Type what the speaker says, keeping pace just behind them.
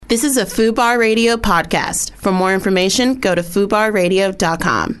This is a FUBAR Radio podcast. For more information, go to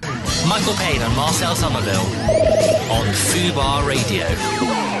FUBARradio.com. Michael Payne and Marcel Somerville on FUBAR Radio.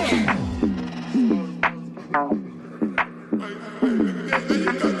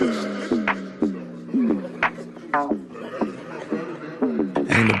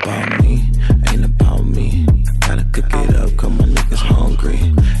 Ain't about me. Gotta cook it up, come on, niggas hungry.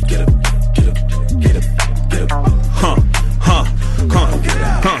 Get up.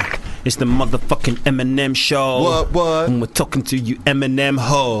 It's the motherfucking Eminem show. What? And we're talking to you Eminem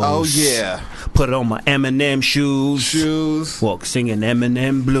hoes. Oh, yeah. Put on my Eminem shoes. Walk singing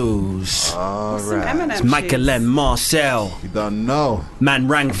Eminem blues. All Some right. Eminem It's Michael shoes. and Marcel. You don't know. Man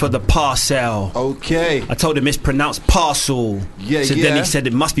rang for the parcel. Okay. I told him it's pronounced parcel. Yeah, so then he said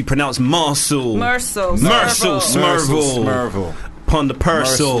it must be pronounced Marcel. Mercel. Smurville. Upon the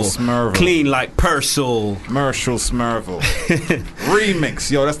Purcell. Mercel Smurville. Clean like Purcell. Mercial Smurville.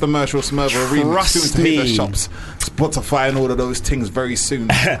 Remix. Yo, that's the Mercial Smurville remix. Trust Soon to hit the me. shops. Spotify and all of those things very soon.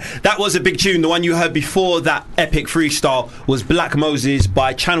 That was a big tune. The one you heard before that epic freestyle was Black Moses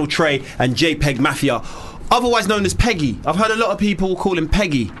by Channel Trey and JPEG Mafia, otherwise known as Peggy. I've heard a lot of people call him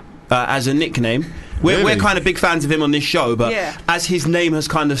Peggy as a nickname. We're Really? kind of big fans of him on this show, but Yeah. as his name has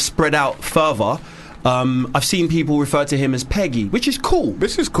kind of spread out further, I've seen people refer to him as Peggy, which is cool.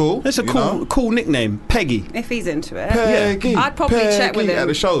 This is cool. It's a cool nickname, Peggy. If he's into it. Peggy. I'd probably check with Peggy him. at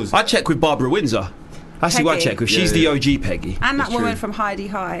the shows. I check with Barbara Windsor. That's who I Peggy. check with. She's Yeah, the OG Peggy. And that It's woman true. from Heidi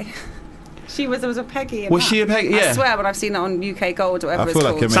High. There was a Peggy in Was that. she a Peggy? I Yeah. swear when I've seen that on UK Gold or whatever I it's feel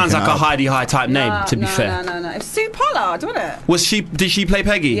like called. it Sounds like a Making up. Heidi High type name, to be fair. No. It was Sue Pollard, wasn't it? Was she? Did she play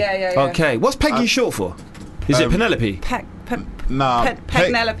Peggy? Yeah. Okay. What's Peggy short for? Is it Penelope? Nah.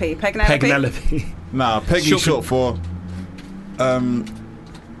 Penelope. Penelope. Nah, Peggy Short short for.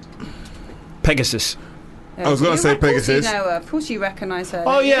 Pegasus. I was gonna say Pegasus. Of course you know her. Of course you recognise her.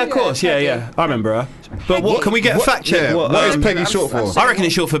 Oh yeah, of course. Yeah. I remember her. But what can we get a fact check? Yeah, what is Peggy short for? I reckon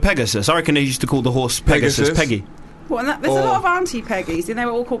it's short for Pegasus. I reckon they used to call the horse Pegasus. Pegasus? Peggy. Well, there's a lot of Auntie Peggys, and they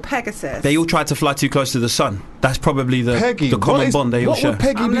were all called Pegasus. They all tried to fly too close to the sun. That's probably the Peggy. common bond they all What share. would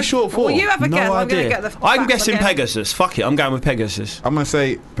Peggy be short for? Well, you have a guess. No I'm going to idea. get the I'm facts guessing again. Pegasus. Fuck it. I'm going with Pegasus. I'm gonna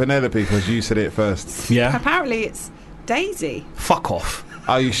say Penelope because you said it first. Yeah. Apparently, it's Daisy. Fuck off.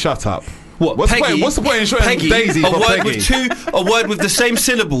 Oh, you shut up. What? What's Peggy? what's the point in showing Peggy, Daisy a for word Peggy? a word with the same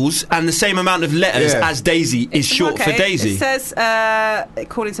syllables and the same amount of letters Yeah. as Daisy is short for Okay, Daisy. It says,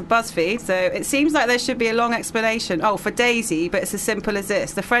 according to BuzzFeed, so it seems like there should be a long explanation. Oh, for Daisy, but it's as simple as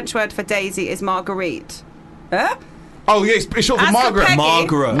this. The French word for Daisy is Marguerite. Huh? Oh yeah, it's short for As Margaret. For Peggy,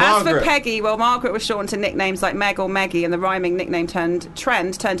 Margaret. As for Margaret. Peggy, well, Margaret was shortened to nicknames like Meg or Meggie, and the rhyming nickname turned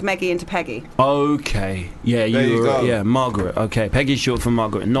Meggie into Peggy. Okay. Yeah, There you were, go. Yeah, Margaret. Okay, Peggy's short for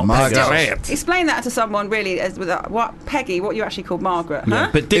Margaret, not Margaret. Pegasus. Explain that to someone really as with what Peggy, what you actually called Margaret, Yeah, huh?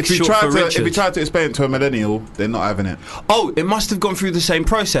 but Dick's If you short for try Richard. to explain it to a millennial, they're not having it. Oh, it must have gone through the same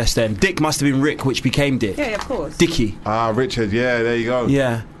process then. Dick must have been Rick, which became Dick. yeah, of course. Dicky. Ah, Richard. Yeah, there you go.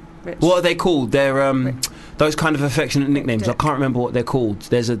 Yeah. Rich. What are they called? They're those kind of affectionate nicknames. I can't remember what they're called.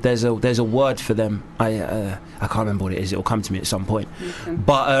 There's a word for them. I can't remember what it is. It'll come to me at some point. Okay.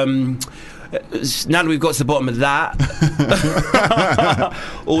 But now that we've got to the bottom of that,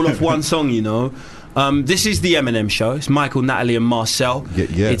 all off one song, you know. This is the Eminem Show. It's Michael, Natalie, and Marcel.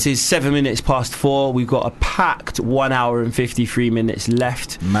 Yeah. It is 7 minutes past 4. We've got a packed 1 hour and 53 minutes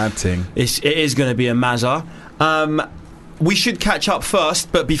left. Mad thing. It is going to be a mazza. We should catch up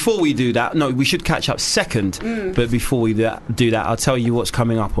first, but before we do that, we should catch up second. But before we do that, I'll tell you what's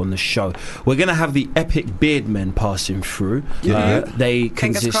coming up on the show. We're going to have the Epic Beardmen passing through. They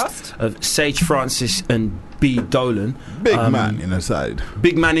Fingers consist crossed. of Sage Francis and B. Dolan. Big man in the side.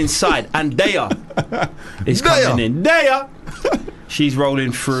 Big man inside. And Daya is coming in. Daya! She's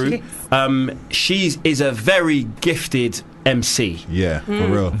rolling through. She is a very gifted MC. Yeah, for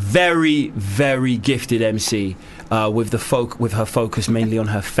real. Very, very gifted MC. With her focus mainly on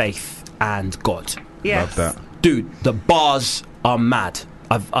her faith and God. Yes. Love that. Dude, the bars are mad.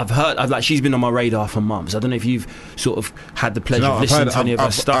 I've heard she's been on my radar for months. I don't know if you've sort of had the pleasure of listening to any of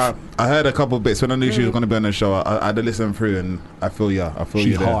her stuff. I heard a couple of bits when I knew she was going to be on the show. I had to listen through, and I feel you. I feel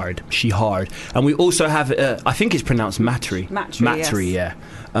She you there. hard. She hard. And we also have I think it's pronounced Matri. Matri, yeah.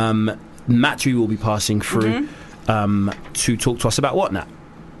 Matri will be passing through to talk to us about what now?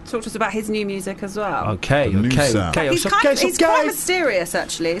 Talk to us about his new music as well. Okay. He's quite mysterious,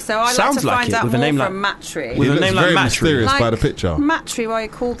 actually. So I like Sounds to like find it, out with a more name from like- Matri. with He a looks name like very Matri. mysterious by the picture. Matri, why you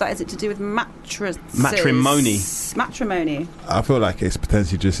called that? Is it to do with mattresses? Matrimony. Matrimony. I feel like it's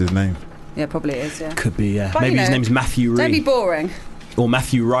potentially just his name. Yeah, probably is. Yeah. Could be, yeah. But, Maybe you his know, name's Matthew Don't be Ree boring. or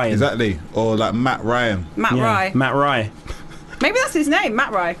Matthew Ryan. Exactly. Or like Matt Ryan. Matt Rye. Matt Rye. Maybe that's his name,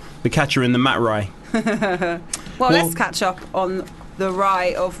 Matt Rye. The Catcher in the Matt Rye. Well, let's catch up on the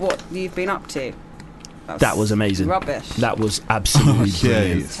Rye of what you've been up to. That was amazing. Rubbish. That was absolutely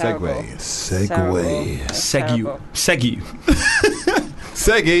brilliant. Terrible. Segue. Terrible. Segu.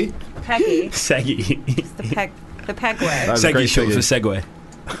 Seggy. Peggy. Seggy. It's the peg way. That's a Seggy great short for segue.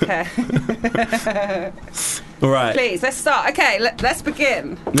 Okay. All right. Please, let's start. Okay, let's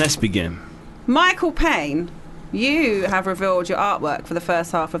begin. Let's begin. Michael Payne, you have revealed your artwork for the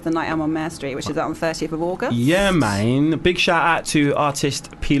first half of The Night Elm on Mare Street, which is out on the 30th of August. Yeah, man. Big shout out to artist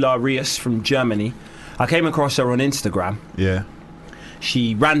Pilar Rios from Germany. I came across her on Instagram. Yeah.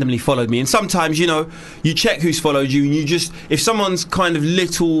 She randomly followed me, and sometimes, you know, you check who's followed you, and you just, if someone's kind of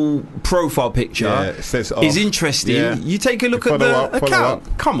little profile picture is interesting, you take a look at the account.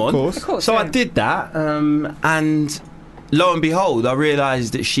 Come on. Of course. So I did that, and lo and behold, I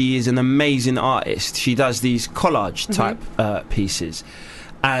realised that she is an amazing artist. She does these collage type pieces.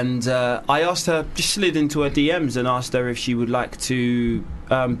 And I asked her, just slid into her DMs and asked her if she would like to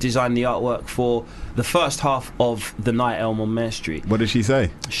design the artwork for the first half of The Night Elm on Mare Street. What did she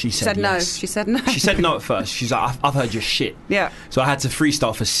say? She said no. yes. She said no. She said no at first. She's like, I've heard your shit. Yeah. So I had to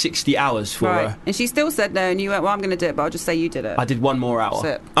freestyle for 60 hours for her. And she still said no, and you went, well, I'm going to do it, but I'll just say you did it. I did one more hour.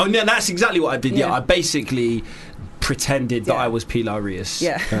 That's it. Oh, no, that's exactly what I did. Yeah, Yeah. I basically pretended that Yeah. I was Pilar Rios.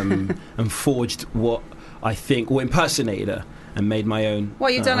 Yeah. And forged what I think, or impersonated her. And made my own. Well,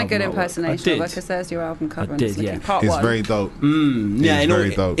 you've done a good album artwork. impersonation of her, I because there's your album cover. I and did, it's looking yeah. Part It's one. very dope. Yeah, It's very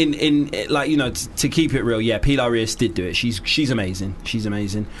dope. In like, you know, to keep it real, yeah, Pilar Rios did do it. She's amazing. She's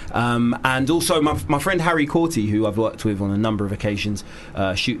amazing. And also my friend Harry Corty, who I've worked with on a number of occasions,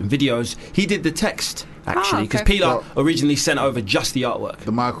 shooting videos. He did the text actually, because okay. Pilar originally sent over just the artwork.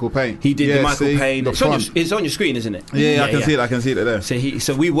 The Michael Payne. He did the Michael Payne. The It's on your screen, isn't it? Yeah, I can see it. I can see it there.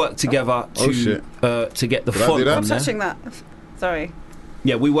 So we worked together to get the Did I do font that? on I'm there. touching that. Sorry.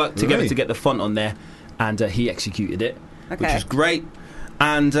 Yeah, we worked together Really? to get the font on there, and he executed it, which Okay. was great.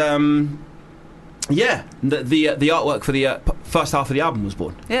 And yeah, the artwork for the first half of the album was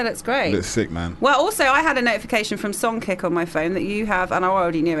born. Yeah, that's great. Looks sick, man. Well, also, I had a notification from Songkick on my phone that you have, and I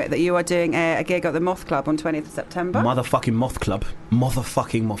already knew it, that you are doing a gig at the Moth Club on 20th of September. Motherfucking Moth Club.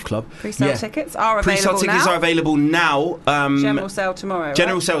 Pre-sale Yeah. tickets are available Pre-sale tickets now. are available now. General sale tomorrow.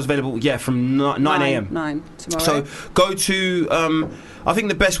 General right? sale is available, yeah, from 9 a.m. 9 tomorrow. So go to, I think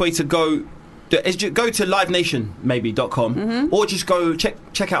the best way to go is just go to livenationmaybe.com or just go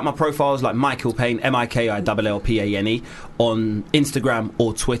check out my profiles like Michael Payne, MIKILLPANE, on Instagram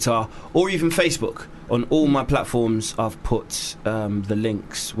or Twitter or even Facebook. On all my platforms, I've put the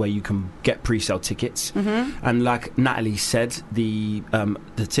links where you can get pre-sale tickets. And like Natalie said, the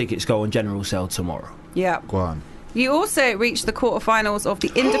tickets go on general sale tomorrow. Yeah. Go on. You also reached the quarterfinals of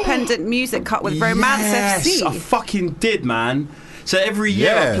the Independent Music Cup with Romance Yes, FC. I fucking did, man. So every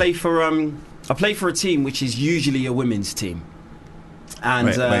year Yeah. I play for a team which is usually a women's team. And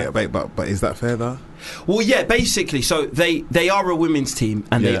Wait, but is that fair though? well, yeah, basically, so they are a women's team,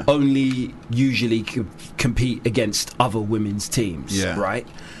 and Yeah. they only usually compete against other women's teams, Yeah. right?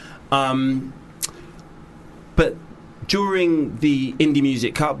 But during the Indie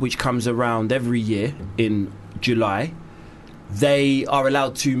Music Cup, which comes around every year in July, they are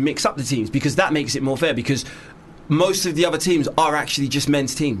allowed to mix up the teams, because that makes it more fair, because most of the other teams are actually just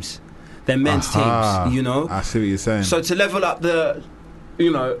men's teams. They're men's Aha. teams, you know? I see what you're saying. So to level up to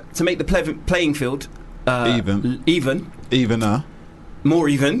make the playing field Evener. more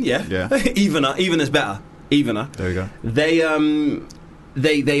even, yeah, Yeah. even is better, evener. There we go.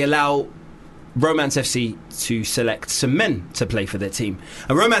 They allow Romance FC to select some men to play for their team.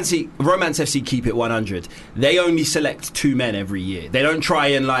 And Romance FC keep it 100. They only select 2 men every year. They don't try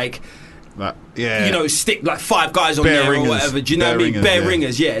and stick like 5 guys on Bare there ringers. or whatever. Do you know what I mean? Ringers, Bare yeah.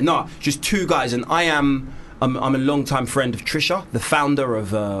 ringers, yeah. No, just 2 guys. And I'm a long-time friend of Trisha, the founder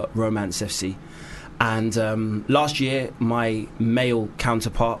of Romance FC. And last year, my male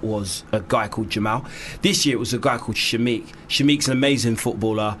counterpart was a guy called Jamal. This year, it was a guy called Shamik. Shamik's an amazing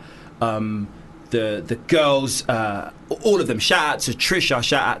footballer. The girls, all of them. Shout out to Trisha.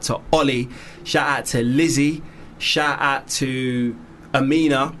 Shout out to Ollie. Shout out to Lizzie. Shout out to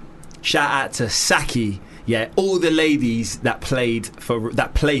Amina. Shout out to Saki. Yeah, all the ladies that play for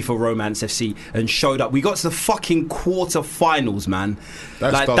Romance FC and showed up. We got to the fucking quarterfinals, man.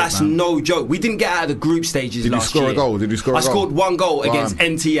 That's dope, man. No joke. We didn't get out of the group stages Did you last score year. a goal? Did you score a I goal? scored 1 goal against Wow.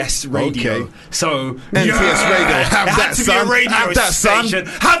 NTS Radio. Okay. So NTS Radio. Have it that, had to son. be a radio Have that, son. station.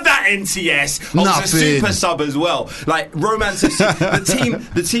 Have that NTS. I was a Nothing. super sub as well. Like Romance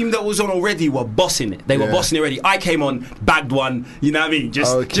FC, the team that was on already were bossing it. They were Yeah. bossing it already. I came on, bagged one. You know what I mean?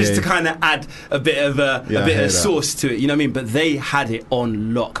 Just to kind of add a bit of Yeah, a I bit hear of that. sauce to it. You know what I mean? But they had it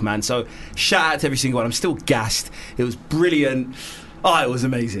on lock, man. So shout out to every single one. I'm still gassed. It was brilliant. Oh, it was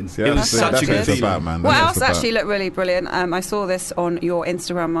amazing. Yeah, it was that's such what a good it's feeling. about, man. What That's else what it's about. actually looked really brilliant? I saw this on your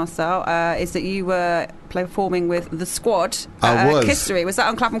Instagram, Marcel. Is that you were performing with the Squad? I was. History. Was that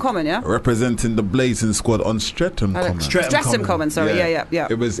on Clapham Common? Yeah. Representing the Blazing Squad on Streatham Common. Streatham Common. Sorry. Yeah.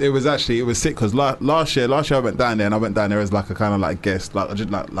 It was sick because last year I went down there and I went down there as like a kind of like guest, like just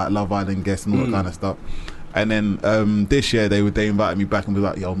like Love Island guest and all that kind of stuff. And then this year they invited me back and was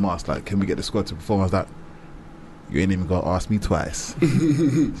like, "Yo, Mars, like, can we get the Squad to perform?" I was like, "You ain't even gonna ask me twice."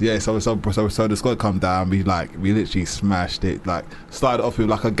 Yeah, so the Squad come down. We literally smashed it. Like started off with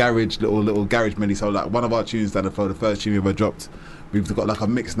like a garage little garage medley. So like one of our tunes that the first tune we ever dropped. We've got like a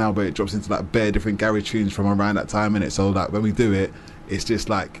mix now, but it drops into like bare different garage tunes from around that time in it. So like when we do it, it's just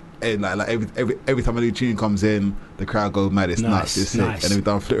like every time a new tune comes in, the crowd go mad. It's nuts. It's sick. Nice. And then we've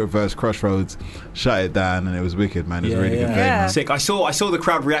done Flip Reverse Crossroads, shut it down, and it was wicked, man. It was a really good day, man. Sick. I saw the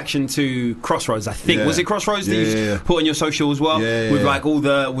crowd reaction to Crossroads. I think was it Crossroads that you put on your social as well, with like all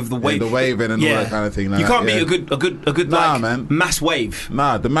the wave, the waving and all that kind of thing. Like you can't that, beat a good man. mass wave.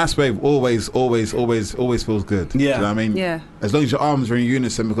 Nah, the mass wave always feels good. Yeah. Do you know what I mean? Yeah. As long as your arms are in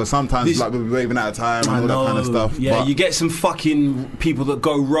unison, because sometimes like we'll be waving out of time and all that kind of stuff. Yeah, but you get some fucking people that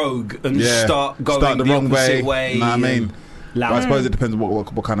go rogue and start going the wrong way. Know what I mean? But I suppose it depends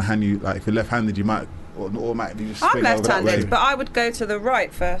what kind of hand you like. If you're left-handed, you might automatically just I'm swing over that way. left-handed, but I would go to the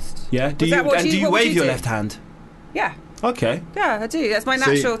right first. Yeah. Do Was that what you what would wave you your do? left hand? Yeah. Okay. Yeah, I do. That's my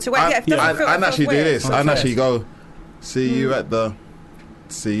natural to wave. I, Yeah, it doesn't feel- I it feels naturally do weird. this. I naturally go. See you at the.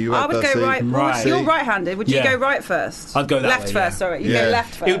 I would go right. Right. You're right-handed. Would you Yeah. go right first? I'd go that left way, first. Sorry, you Yeah. go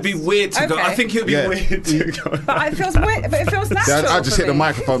left first. It would be weird to go. Okay. I think it would be Yeah. weird to go. But it feels weird. But it feels natural. I just for hit the me.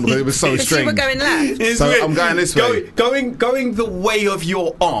 microphone because it was so Because you were strange. going left. It's So weird. I'm going this way. Going the way of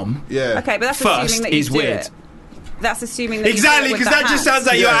your arm. Yeah. Okay, but that's First assuming that you is do weird. it. That's assuming that Exactly, you do it with because that just hand. sounds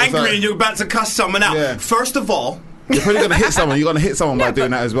like you're Yeah, angry exactly. and you're about to cuss someone out. Yeah. First of all, You're probably gonna hit someone. You're gonna hit someone by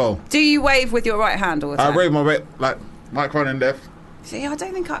doing that as well. Do you wave with your right hand all the I time? wave my right, like microphone and left. See, I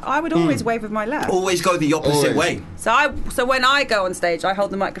don't think I would always wave with my left. always go the opposite Always. way. So when I go on stage, I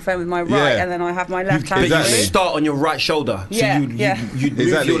hold the microphone with my right, Yeah. and then I have my left hand. But Exactly. you start on your right shoulder. Yeah, So yeah. you move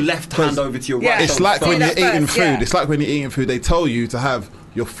Exactly. your left hand over to your Yeah. right It's shoulder. like Do when that you're eating first, food. yeah. It's like when you're eating food. They tell you to have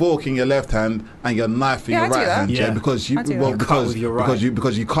your fork in your left hand and your knife in Yeah, your I do right that. hand. Yeah. Because you I do well that. because Cut with your right.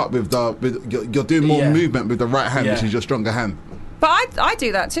 because you cut with you're doing more Yeah. movement with the right hand, Yeah. which is your stronger hand. But I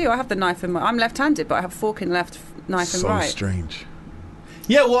do that too. I have the knife in my. I'm left-handed, but I have a fork in left, knife in So right. strange.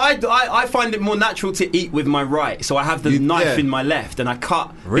 Yeah, well, I find it more natural to eat with my right, so I have the knife yeah. in my left, and I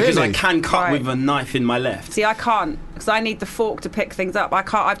cut because I Really? can cut Right. with a knife in my left. See, I can't because I need the fork to pick things up. I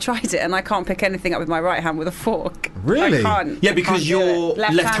can't. I've tried it, and I can't pick anything up with my right hand with a fork. Really? I can't. Yeah, I because can't do you're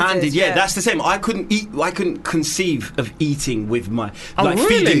it. left-handed. Yeah, that's the same. I couldn't conceive of eating with my really?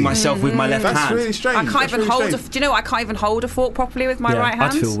 feeding myself with my left That's hand. really strange. I can't That's even really hold. strange. Do you know? I can't even hold a fork properly with my Yeah, right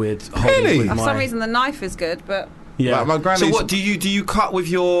hand. I'd feel weird. Really? holding with For my- some reason, the knife is good, but Yeah. Like my granny so used what do you cut with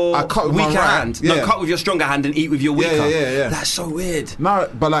your I cut with my weaker right, hand? No, yeah. cut with your stronger hand and eat with your weaker. yeah. That's so weird. No,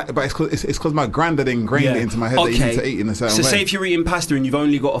 but it's because my granddad ingrained it into my head that you need to eat in a certain so way. say if you're eating pasta and you've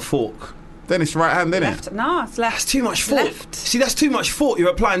only got a fork. Then it's right hand, isn't it? left. No, it's left. That's too much thought. Left. See, that's too much thought you're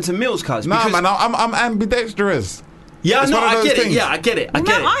applying to meals, cuz. No, because- man, I'm ambidextrous. Yeah, it's no, one of I those get it. things. Yeah, I get it. I Well,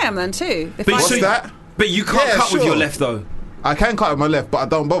 get no, it. I am then too. If But I What's do- that? But you can't Yeah, cut with your sure. left though. I can cut with my left, but I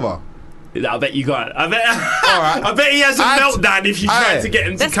don't bother. I bet you got it. I bet. right. I bet he has a I'd- meltdown if you try Aye. to get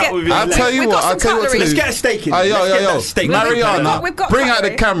him to Let's cut get- with his I'll left. tell you We've what. got I'll some tell you what to cutlery. do. Let's get a steak in. Oh, Let's yo, get yo, that yo. steak. Mariana, We've got bring out cutlery.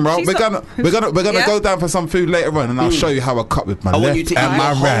 the camera. She's We're got- gonna Yeah? go down for some food later on, and I'll show you how I cut with my I want left you to eat and your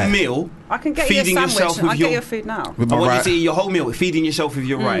my whole right. meal. I can get you feeding a yourself sandwich. with I'll your. get your food now. With I my want you right. to eat your whole meal, feeding yourself with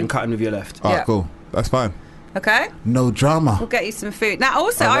your right and cutting with your left. Alright, Yeah. cool. That's fine. Okay. No drama. We'll get you some food. Now,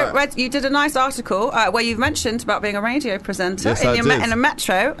 also, All I right. read you did a nice article where you've mentioned about being a radio presenter Yes, I did. in a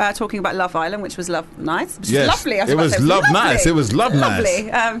metro, talking about Love Island, which was nice. Which Yes. was lovely. I It about to was say, love lovely. nice. It was love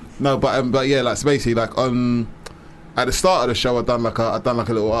nice. Lovely. No, but yeah, like so basically, like at the start of the show, I done like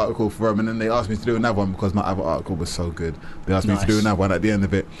a little article for them, and then they asked me to do another one because my other article was so good. They asked me to do Nice. another one at the end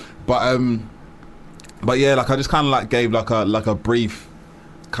of it, but yeah, like I just kind of like gave like a brief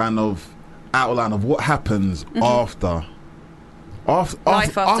kind of outline of what happens after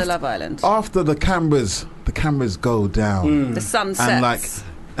Life after Love Island. after the cameras go down. The sun sets.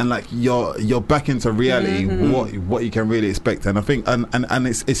 And like you're back into reality, what you can really expect, and I think and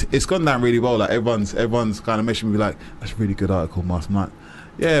it's gone down really well. Like everyone's kind of mission me like, that's a really good article, Mars. I'm like,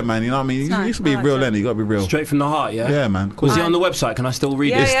 Yeah, man. You know what I mean? You nice, used to be I like real, it. then you got to be real. Straight from the heart, yeah? Yeah, man. Cool. Was it on the website? Can I still read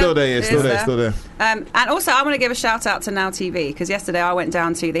Yeah, it? It's still there. It's it still is there. It's still there. And also, I want to give a shout out to Now TV because yesterday I went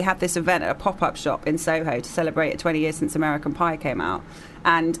down to, they had this event at a pop-up shop in Soho to celebrate 20 years since American Pie came out.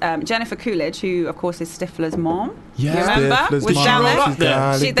 And Jennifer Coolidge, who of course is Stifler's mom, Yeah. you remember, Stifler's was mom. down She's there.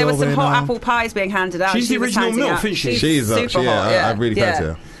 up there. There was some Going hot on. apple pies being handed out. She's She the was original handing MILF, out- isn't she? She's super up. Yeah, hot. I really fancy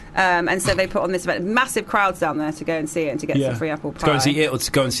her. And so they put on this event, massive crowds down there to go and see it and to get some free apple pie. To go and see it or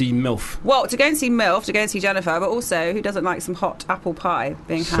to go and see MILF? Well, to go and see MILF, to go and see Jennifer, but also who doesn't like some hot apple pie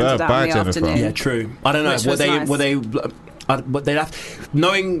being handed Served out by in the Jennifer. afternoon? Yeah, true. I don't know. Which Were was they? nice. Were they? But they'd have,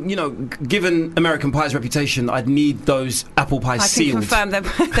 knowing, given American Pie's reputation, I'd need those apple pies I can sealed. confirm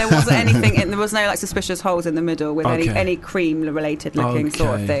there wasn't anything there was no suspicious holes in the middle with Okay. any cream related looking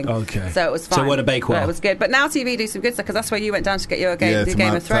sort of thing. Okay. So it was So fine. it weren't a Bakewell. But it was good. But Now TV do some good stuff because that's where you went down to get your Yeah, the to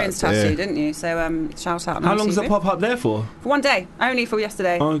Game my of Thrones tat- tattoo, yeah. didn't you? So shout out Now How long's TV. the pop up there for? For 1 day, only for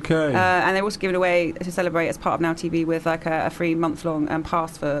yesterday. Okay. And they're also giving away to celebrate as part of Now TV with like a free month-long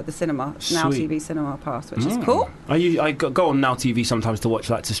pass for the cinema, Now Sweet. TV cinema pass, which is cool. I go on Now TV sometimes to watch,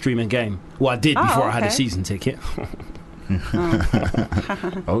 like, to stream a game. Well, I did before I had a okay. season ticket.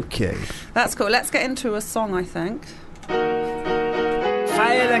 Okay. That's cool. Let's get into a song, I think.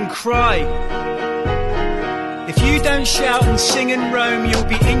 Fail and cry. If you don't shout and sing and roam, you'll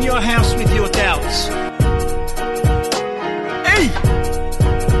be in your house with your doubts. Hey!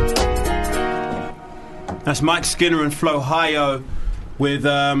 That's Mike Skinner and Flo Hio with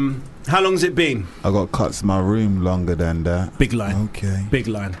how long's it been? I got cuts in my room longer than that. Big line. Okay. Big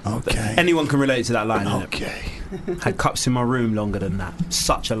line. Okay. Anyone can relate to that line, innit? Okay. Had cups in my room longer than that.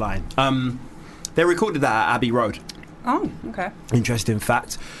 Such a line. They recorded that at Abbey Road. Oh, okay. Interesting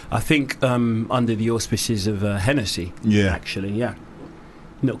fact. I think under the auspices of Hennessy. Yeah. Actually, yeah.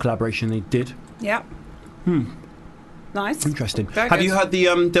 Little collaboration they did. Yep. Nice. Interesting. Very Have good. you heard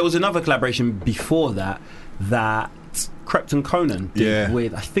the? There was another collaboration before that Krypton Conan did Yeah.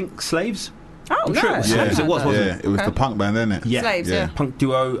 with, I think, Slaves. Oh, I'm no. sure it was I Slaves. haven't It was, heard wasn't Yeah, it? it was Okay. the punk band, isn't it? Yeah. Slaves, yeah. Punk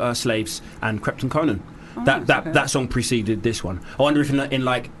duo Slaves and Krypton Conan. Oh, that okay. that song preceded this one. I wonder if in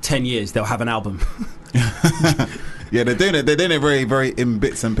like 10 years they'll have an album. Yeah, they're doing it. They're doing it very, very in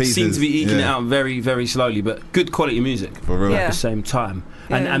bits and pieces. Seem to be eking it Yeah. out very, very slowly, but good quality music For real. Yeah. at the same time.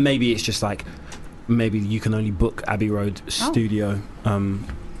 And Yeah. and maybe it's just like, maybe you can only book Abbey Road studio.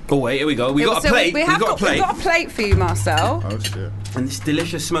 Oh wait, here we go. We got a plate. We've got a plate for you, Marcel, Oh shit! And this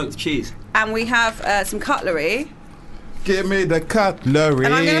delicious smoked cheese. and we have some cutlery. Give me the cutlery.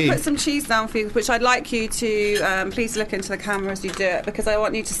 And I'm going to put some cheese down for you, which I'd like you to please look into the camera as you do it, because I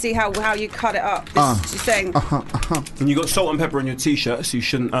want you to see how you cut it up. She's saying, And you got salt and pepper on your t-shirt, so you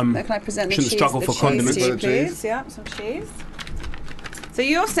shouldn't can I present the shouldn't cheese, struggle the for cheese condiments. to you, Cheese. please? Yeah, some cheese. So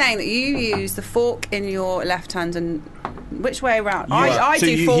you're saying that you use the fork in your left hand, and which way around? I so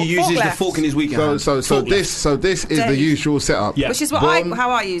do he fork, uses fork the left, fork in his weekend hand. So Fork this left. is the Dave. usual setup. Yeah. which is what Boom.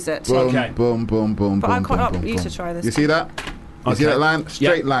 how I use it. Boom, Okay. boom, boom, boom, But boom, I quite boom, like boom, you to boom. try this. You see that? You see Okay. that line?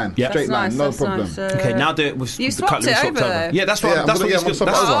 Straight line. Yeah. Straight line. That's No nice, problem. that's Okay, now do it with You the swapped cutlery it swapped over, over. though. Yeah, that's what. Yeah, That's I'm what gonna he's swap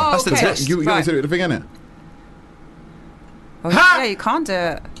that's, it over. that's the okay. test. You want Right. me to do the thing in it? Oh, yeah, you can't do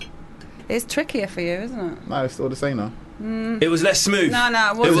it. It's trickier for you, isn't it? No, it's all the same now. It was less smooth. No, it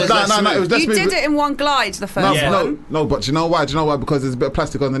It wasn't. was No, less no, smooth. it was less You smooth. did it in one glide, the first No, Yeah. one. no, but do you know why? Do you know why? Because there's a bit of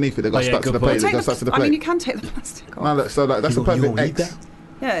plastic underneath it that got Oh, yeah, stuck to good the point. plate. It got Take stuck to the I mean, plate. you can take the plastic off. No, look, so like that's the You won't perfect need X. that?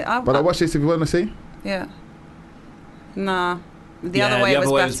 Yeah, But I watch this if you want to see. yeah. Nah, the Yeah, other way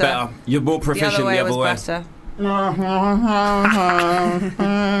was better. You're more The proficient other way the other way. was better.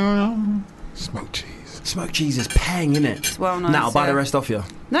 Smoke cheese. Smoked cheese is pang, innit? It's well nice. Now I'll buy yeah. the rest off you.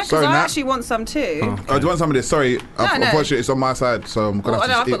 No, because Sorry, I Nat. actually want some too. Oh. Oh, do you want some of this? Sorry, No. unfortunately it's on my side, so I'm gonna Well,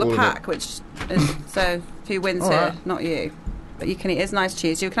 have I've to got eat all the of pack, it. which is, so who wins All here? right. Not you. But you can eat. It's nice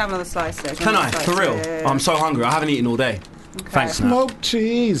cheese. You can have another slice. Though. Can I? For real? Yeah. I'm so hungry. I haven't eaten all day. Thanks, Nat. Smoke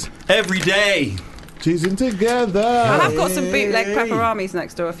cheese, Every day. cheesing together. I have got some bootleg pepperamis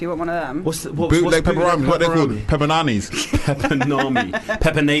next door if you want one of them. What's Bootleg pepperoni. What they called? pepperoni? Peppernanis. Pepperoni.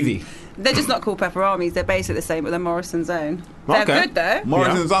 Pepper Navy. They're just not called pepperamis. They're basically the same, but they're Morrison's own. They're Okay. good though.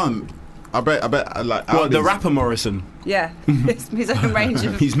 Morrison's on. I bet. Like What, the Aldi's. rapper Morrison? Yeah, his own range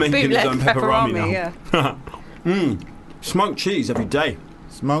of He's making his bootleg own pepperami now. Yeah. Smoked cheese every day.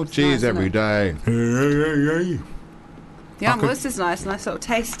 Smoke cheese nice, every isn't day. Yeah, well, this is nice little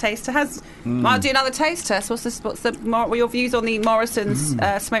taste. Has. I'll do another taste test. What are your views on the Morrison's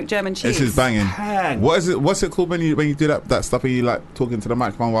smoked German cheese? This is banging. Hang. What is it? What's it called when you do that stuff? Where you like talking to the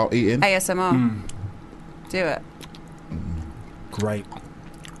microphone while eating? ASMR. Do it. Great.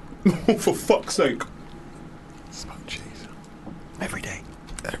 For fuck's sake. Smoke cheese Every day.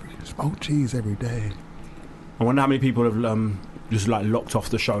 Smoke cheese every day. I wonder how many people have just like locked off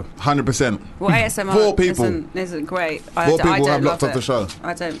the show. 100%. Well, ASMR 4 people. isn't great. 4 I people don't have love locked off it. the show.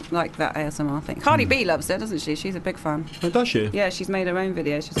 I don't like that ASMR thing. Cardi B loves it, doesn't she? She's a big fan. Oh, does she? Yeah, she's made her own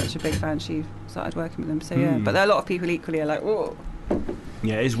videos. She's such a big fan. She started working with them. So yeah, but there are a lot of people equally are like, whoa.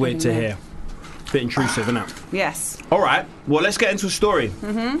 Yeah, it is weird to hear. Bit intrusive, isn't it? Yes. All right. Well, let's get into a story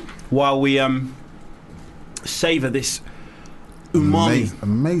while we savour this umami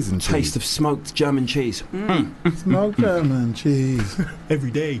Amazing taste of smoked German cheese. smoked German cheese.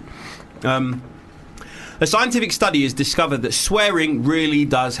 Every day. A scientific study has discovered that swearing really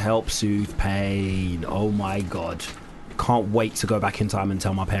does help soothe pain. Oh my God. Can't wait to go back in time and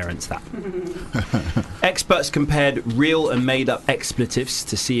tell my parents that. Experts compared real and made-up expletives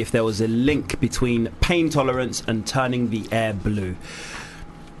to see if there was a link between pain tolerance and turning the air blue.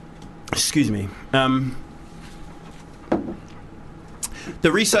 Excuse me.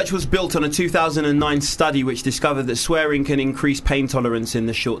 The research was built on a 2009 study which discovered that swearing can increase pain tolerance in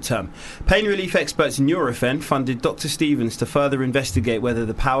the short term. Pain relief experts Nurofen funded Dr. Stevens to further investigate whether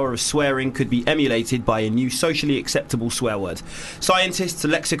the power of swearing could be emulated by a new socially acceptable swear word. Scientists,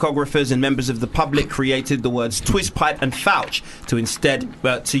 lexicographers and members of the public created the words twist pipe and fouch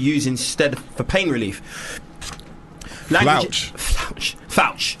to use instead for pain relief. Fouch.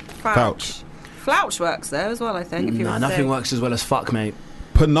 Flouch works there as well, I think. If you Nah, were to nothing say. works as well as fuck, mate.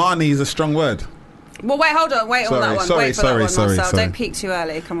 Panani is a strong word. Well, wait, hold on. Wait on that one. Wait for that one, Marcel. Don't peek too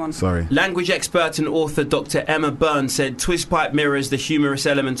early. Come on. Sorry. Language expert and author Dr. Emma Byrne said twistpipe mirrors the humorous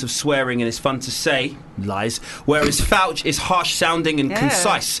element of swearing and is fun to say, lies, whereas fouch is harsh sounding and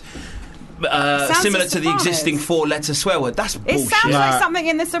concise. Similar to the existing 4-letter swear word. That's bullshit. It sounds like something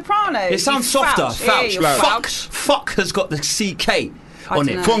in The Sopranos. It sounds softer. Fouch. Fouch. Fuck has got the CK on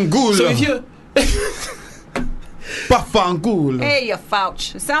it. Fungula. So if you Bafangula. Hey, you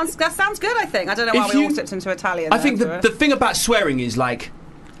fouch. That sounds good, I think. I don't know why If we you- all slipped into Italian. I think there, the thing about swearing is like,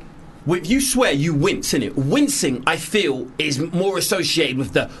 if you swear, you wince, innit? Wincing, I feel, is more associated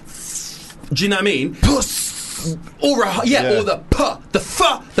with the. Do you know what I mean? Puss. Or the puh, the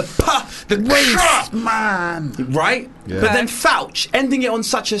fuh, the puh, the Waste man. right? Yeah. But then fouch, ending it on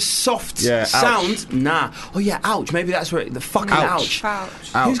such a soft sound. ouch. Nah. Oh yeah, ouch. Maybe that's where the fucking ouch.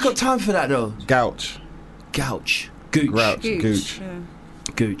 Fouch. Ouch. Who's got time for that though? Gouch. Gouch. Gooch. Grouch. Gooch. Gooch. Yeah.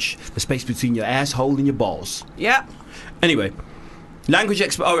 Gooch. The space between your asshole and your balls. Yep. Anyway, language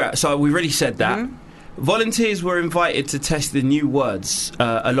expert. All right, so we already said that. Mm-hmm. Volunteers were invited to test the new words,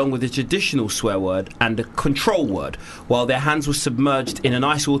 along with a traditional swear word and a control word, while their hands were submerged in an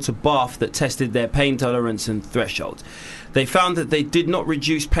ice water bath that tested their pain tolerance and threshold. They found that they did not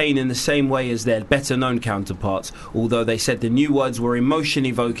reduce pain in the same way as their better-known counterparts, although they said the new words were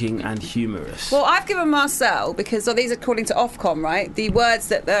emotion-evoking and humorous. Well, I've given Marcel, because these are according to Ofcom, right? The words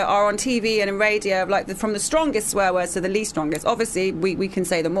that are on TV and in radio, like from the strongest swear words to the least strongest. Obviously, we can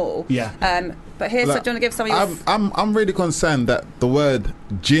say them all. Yeah. But here's, Like, do you want to give some of your... I'm really concerned that the word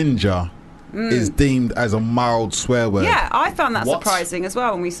ginger is deemed as a mild swear word. Yeah, I found that What? surprising as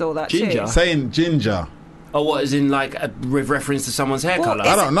well when we saw that Ginger? too. Saying ginger. Oh, what, as in like with reference to someone's hair colour?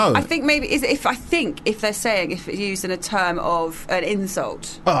 I don't know. I think maybe if they're saying if it's used in a term of an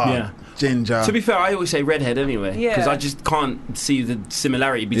insult. Oh, Yeah. ginger. To be fair, I always say redhead anyway, Yeah. because I just can't see the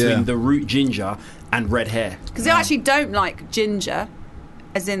similarity between Yeah. the root ginger and red hair. Because I actually don't like ginger,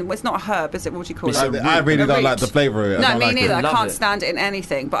 as in, well, it's not a herb, is it? What do you call It's it? a I really A don't root. like the flavour of it. I No, don't me like neither. it. I Love can't it. stand it in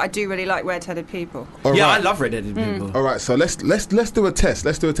anything, but I do really like red-headed people. All Yeah, right. I love redheaded people. All right, so let's do a test.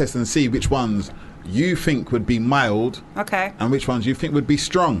 Let's do a test and see which ones you think would be mild Okay. and which ones you think would be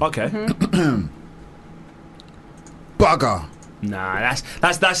strong. Okay. Bugger. Nah,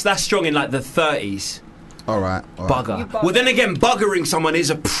 that's strong in like the 30s. All right. Bugger. bugger. Well, then again, buggering someone is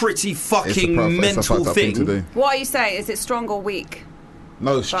a pretty It's a fucking it's a mental fucked up thing to do. What are you saying? Is it strong or weak?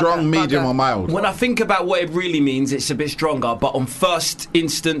 No, strong, Bugger, medium, bugger. or mild. When I think about what it really means, it's a bit stronger. But on first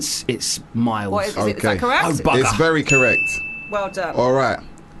instance, it's mild. What is it? Is Okay. that correct? Oh, bugger. It's very correct. Well done. All right.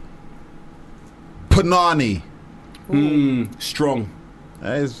 Panani. Strong.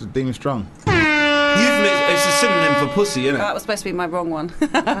 That is deemed strong. It's a synonym for pussy, isn't That it? was supposed to be my wrong one.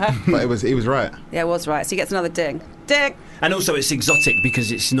 But he was right. Yeah, it was right. So he gets another ding. Ding. And also, it's exotic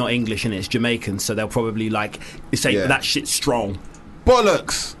because it's not English and it's Jamaican, so they'll probably like say Yeah. that shit's strong.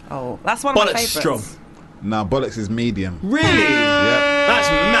 Bollocks. Oh, that's one of my Bollocks favourites. strong. Nah, bollocks is medium. Really? Yeah. That's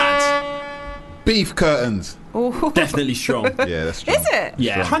mad. Beef curtains. Ooh. Definitely strong. Yeah, that's strong. Is it?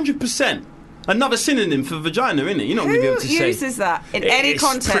 Yeah, Strong. 100%. Another synonym for vagina, isn't it? You're not going to be able to Who say. uses that in any It's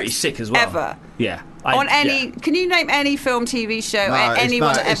context? pretty sick as well. Ever. Yeah. On any, can you name any film, TV show, Nah, it's anyone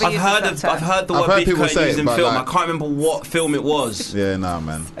not- that it's- ever I've uses that term? heard the I've word heard beef people curtain say used it, in but film. like- I can't remember what film it was. Yeah, nah,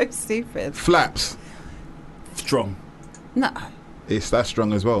 man. So stupid. Flaps. Strong. No. That's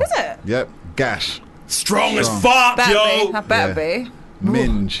strong as well. Is it? Yep. Gash. Strong as Strong. fuck, Better yo. be. That better Yeah. be.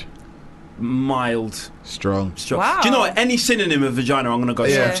 Minge. Mild. Strong. Strong. Wow. Do you know what? Any synonym of vagina, I'm going to go.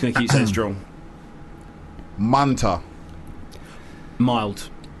 Yeah. I'm just going to keep saying strong. Manta. Mild.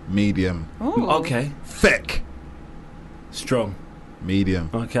 Medium. Ooh. Okay. Thick. Strong. Medium.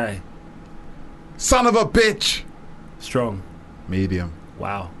 Okay. Son of a bitch. Strong. Medium.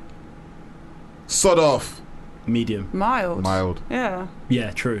 Wow. Sod off. Medium. Mild. Mild. Yeah.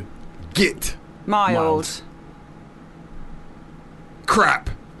 Yeah, true. Git. Mild. Crap.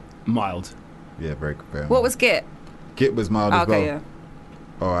 Mild. Yeah, very fair. What was Git? Git was mild as well. Okay, yeah.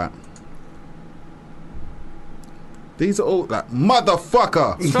 All right. These are all like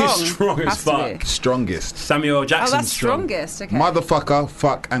motherfucker. Strong. Strong as Has to fuck. be. Strongest. Samuel L. Oh, Jackson. that's strongest. Okay. Motherfucker,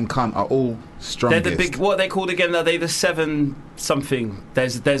 fuck, and cunt are all They're strongest. the big. What are they called again? Are they the seven something?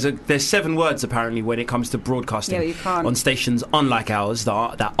 There's 7 words apparently when it comes to broadcasting Yeah, you can't. on stations unlike ours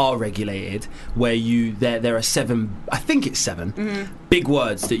that are regulated. Where there are 7. I think it's 7 big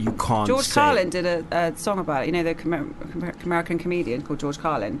words that you can't. George say. Carlin did a song about it. You know the American comedian called George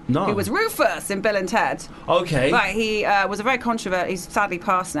Carlin? No. Who was Rufus in Bill and Ted. Okay. But he was a very controversial. He's sadly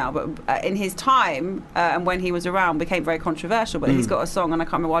passed now, but in his time and when he was around, became very controversial. But he's got a song, and I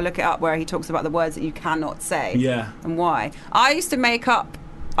can't remember. I'll look it up, where he talks about the words that you cannot say. Yeah. And why. I used to make up.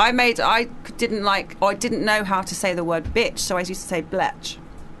 I didn't know how to say the word bitch, so I used to say bletch.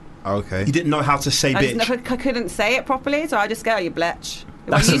 Okay. You didn't know how to say bitch. I couldn't say it properly, so I just go, you bletch.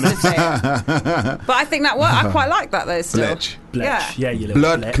 That's I used to say it. But I think that I quite like that though. Still. Bletch. Bletch. Yeah, you little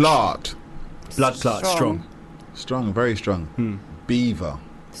Blood bletch. clot. Blood clot. Strong. Strong, very strong. Beaver.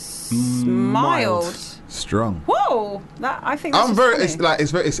 Mild. Strong. Whoa! I think that's I'm very. funny. It's like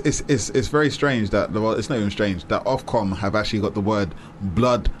it's very strange that well, it's not even strange that Ofcom have actually got the word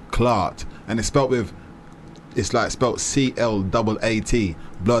blood clot, and it's spelt with. It's like spelt CLAAT.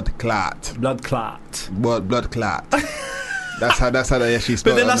 Blood clot. Blood clot. Word blood clot. That's how they actually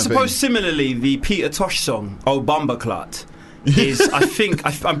spell But it. then on I the suppose thing. similarly the Peter Tosh song, Oh Bumba Clot, is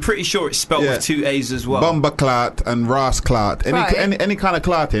I'm pretty sure it's spelled Yeah. with 2 A's as well. Bumba clot and Ras clot. Right. Any kind of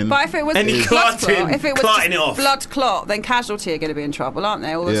clotting. But if it was Any blood clotting, clot, if it was clotting just it off. blood clot, then Casualty are going to be in trouble, aren't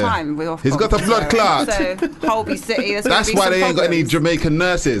they? All the Yeah. time with Ofcom. He's got a blood clot. So Holby City. There's gonna That's be why some they ain't got any problems. Jamaican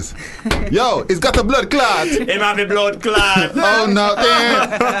nurses. Yo, he's got a blood clot. Him having blood clot. Oh no,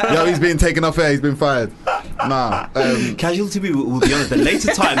 damn. Yo, he's been taken off air. He's been fired. Nah. Casualty will be on at the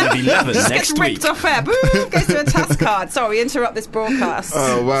later time of 11 Just next gets ripped week. off air. Boo! Goes to a task card. Sorry, we interrupt this broadcast.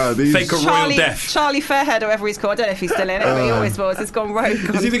 Oh wow, these. Fake a royal death. Charlie Fairhead, or whatever he's called. I don't know if he's still in it, but he always was. It's gone rogue.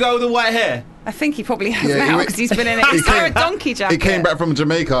 Is he the guy with the white hair? I think he probably has Yeah, now he- because he's been in it. He's wearing a donkey jacket. He came back from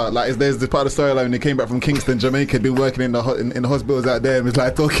Jamaica. Like there's this part of the storyline. He came back from Kingston, Jamaica. He'd been working in the in the hospitals out there and was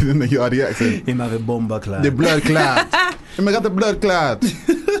like talking in the Yardie accent. Him having bomba clot. The blood clot. I got the blood clot.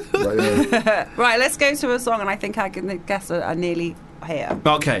 But, yeah. Right, let's go to a song, and I think I can guess are nearly here.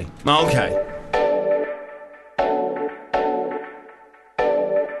 Okay.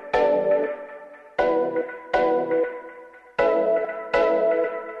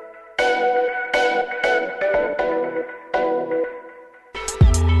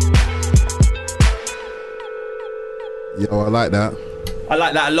 Yo, I like that. I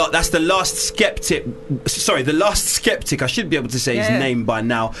like that a lot. That's the Last Skeptic. Sorry, the Last Skeptic. I should be able to say his Yeah. name by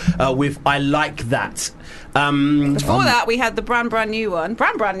now. With I Like That. Before that, we had the brand new one.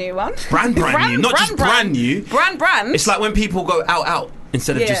 Brand new one. Brand new, not just brand new. Brand. It's like when people go out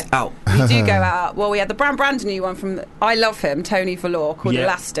instead of Yeah. just out. We do go out. Well, we had the brand new one from I love him, Tony Valor, called Yeah.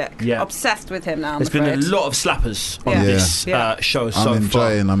 Elastic. Yeah. Obsessed with him now. There's been a lot of slappers on Yeah. this Yeah. show so I'm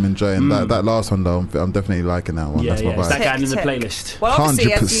far. enjoying that last one though. I'm definitely liking that one. Yeah, That's my yeah. It's vibe. that guy in the Tick. playlist. Well,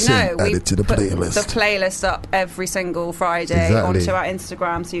 obviously, as you know, 100% we added to the put playlist. the playlist up every single Friday Exactly. onto our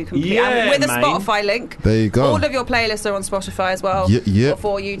Instagram, so you can Yeah, and with a man. Spotify link. There you go. All of your playlists are on Spotify as well. Yeah.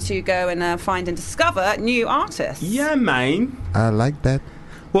 For you to go and find and discover new artists. Yeah, man. I like that.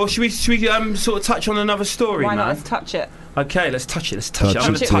 Well, should we sort of touch on another story, Why man? not? Let's touch it. Okay, let's touch it. Touch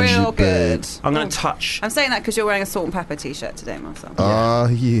I'm Touch it going to touch. real good. I'm going to touch. I'm saying that because you're wearing a Salt and Pepper t-shirt today, Marcel. Oh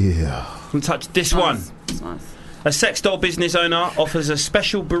yeah. I'm going to touch this one. It's nice. A sex doll business owner offers a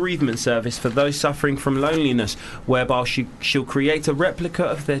special bereavement service for those suffering from loneliness, whereby she'll create a replica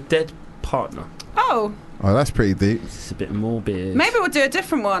of their dead partner. Oh, Oh, that's pretty deep. It's a bit morbid. maybe we'll do a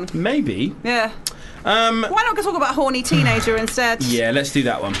different one. Maybe. Yeah. Why not go talk about horny teenager instead? Yeah, let's do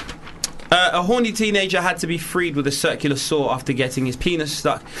that one. A horny teenager had to be freed with a circular saw after getting his penis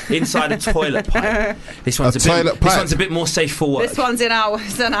stuck inside a toilet pipe. This one's a bit more safe for work. This one's in our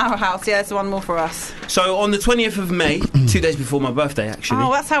house. Yeah, it's one more for us. So on the 20th of May, 2 days before my birthday, actually.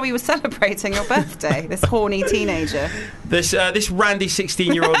 Oh, that's how we were celebrating your birthday. This horny teenager. This randy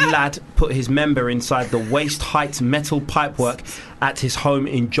 16-year-old lad put his member inside the waist-height metal pipework at his home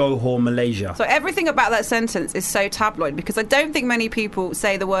in Johor, Malaysia. So everything about that sentence is so tabloid because I don't think many people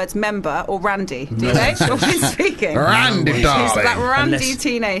say the words member or randy, do they? When speaking. Randy, darling. That randy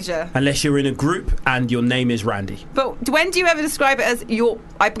teenager. Unless you're in a group and your name is Randy. But when do you ever describe it as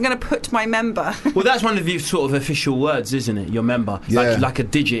I'm going to put my member? Well, that's one of the sort of official words, isn't it? Your member. Yeah. Like a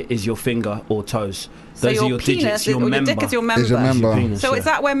digit is your finger or toes. So Those your are your penis digits. Your or member. your dick is your member. Is your member. Penis, So yeah. is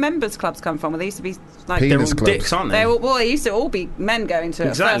that where members clubs come from? Where they used to be like They're all Penis clubs. dicks, aren't they? they used to all be men going to it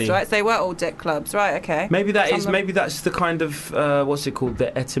Exactly. first, right? So they were all dick clubs, right? Okay. Maybe that's the kind of what's it called?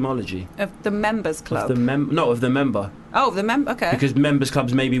 The etymology Of the members club. of the member. Oh, the member. Okay. Because members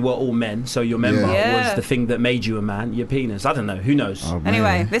clubs maybe were all men, so your member Yeah. was the thing that made you a man. Your penis. I don't know. Who knows? Oh, Anyway,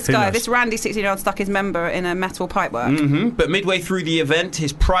 man. this Who guy, knows? this randy 16-year-old stuck his member in a metal pipework. But midway through the event,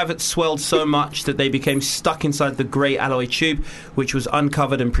 his private swelled so much that they became stuck inside the grey alloy tube, which was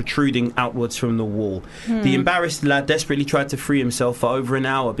uncovered and protruding outwards from the wall. The embarrassed lad desperately tried to free himself for over an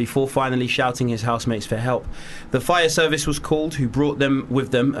hour before finally shouting his housemates for help. The fire service was called, who brought them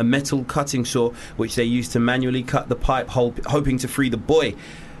with them a metal cutting saw, which they used to manually cut the pipe, hoping to free the boy.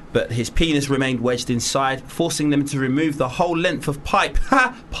 But his penis remained wedged inside, forcing them to remove the whole length of pipe,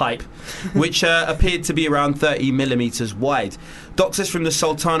 which appeared to be around 30 millimetres wide. Doctors from the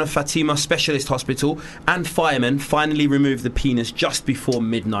Sultana Fatima Specialist Hospital and firemen finally removed the penis just before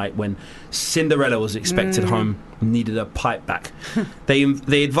midnight when Cinderella was expected home and needed her pipe back. They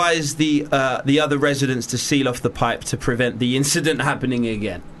advised the other residents to seal off the pipe to prevent the incident happening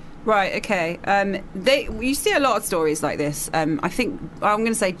again. Right, okay. You see a lot of stories like this. I think I'm going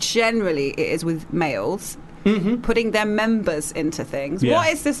to say generally it is with males putting their members into things. Yeah. What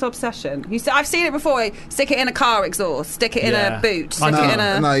is this obsession? I've seen it before. Stick it in a car exhaust, stick it in Yeah. a boot, I stick know. it in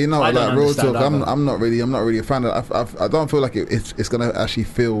a... No, you know I what, don't like real understand talk. either. I'm not really a fan of that. I don't feel like it's gonna actually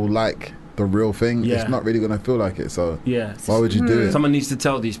feel like the real thing. Yeah. It's not really gonna feel like it. So Yeah. why would you do it? Someone needs to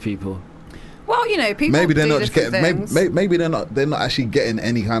tell these people. Well, you know, people Maybe they're do not just different getting. things. Maybe they're not actually getting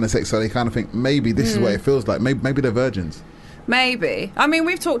any kind of sex. So they kind of think maybe this is what it feels like. Maybe they're virgins. Maybe. I mean,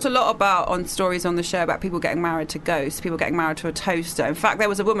 we've talked a lot about on stories on the show about people getting married to ghosts, people getting married to a toaster. In fact, there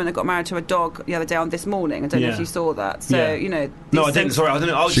was a woman that got married to a dog the other day on This Morning. I don't know Yeah. if you saw that. So, Yeah. you know... No, these I didn't. things- Sorry, I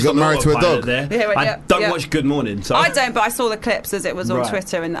didn't. I was She just got on the married to a autopilot dog? There. Yeah, well, I yeah, don't yeah. watch Good Morning. So I don't, but I saw the clips as it was on Right.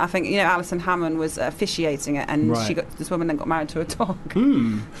 Twitter, and I think, you know, Alison Hammond was officiating it, and Right. this woman then got married to a dog.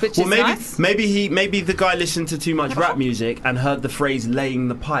 Which Well, is maybe nice. maybe the guy listened to too much rap music and heard the phrase "laying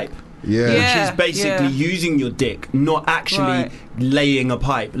the pipe," Yeah. Yeah. which is basically yeah. using your dick, not actually Right. laying a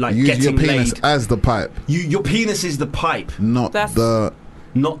pipe, like Use getting your penis laid. as the pipe, Your penis is the pipe, not That's- the.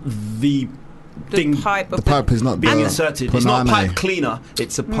 not the The thing pipe of The pipe is not being the inserted. It's not a punani. pipe cleaner;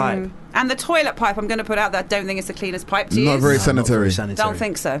 it's a pipe. And the toilet pipe, I'm going to put out that I don't think it's the cleanest pipe to Not use. very No, not sanitary. very sanitary. Don't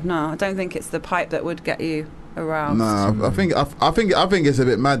think so. No, I don't think it's the pipe that would get you aroused. No, I think it's a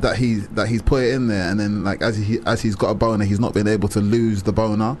bit mad that he's put it in there, and then like as he's got a boner, he's not been able to lose the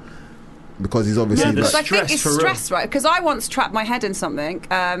boner because he's obviously Yeah, the Because I like, think stress, it's for real. stress, right? Because I once trapped my head in something,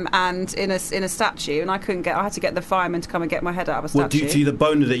 and in a statue, and I had to get the fireman to come and get my head out of a statue. What, due to the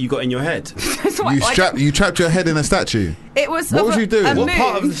boner that you got in your head? So you trapped your head in a statue. It was. What of was a- you doing? a What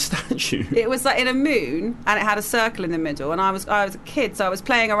part of moon. the statue? It was like in a moon, and it had a circle in the middle. And I was a kid, so I was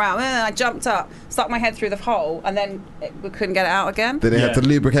playing around, and then I jumped up, stuck my head through the hole, and then we couldn't get it out again. Did they have to Yeah.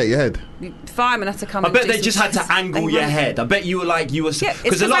 lubricate your head? The fireman had to come. I and bet do they some just had to checks. angle They your ran- head. I bet you were like Yeah, it's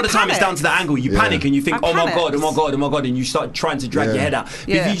because a lot of the 'cause time I it's down to the panicked. angle. You Yeah. panic and you think, I oh my god, oh my panicked. god, oh my god, and you start trying to drag Yeah. your head out. But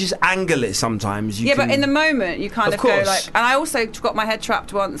Yeah. if you just angle it, sometimes you Yeah, can. but in the moment you kind Of of go course. like. And I also got my head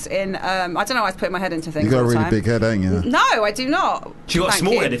trapped once in. I don't know. I was putting my head into things. You got a all the really time. big head, ain't you? No, I do not. she got a Thank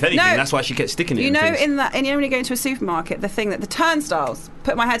small you. head, if anything. No, That's why she kept sticking it. you in know, things. and when you go into a supermarket, the thing that the turnstiles.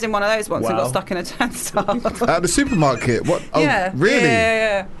 Put my head in one of those once and Wow. got stuck in a turnstile. At the supermarket? What? Oh, yeah, really?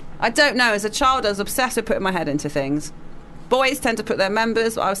 Yeah. I don't know. As a child, I was obsessed with putting my head into things. Boys tend to put their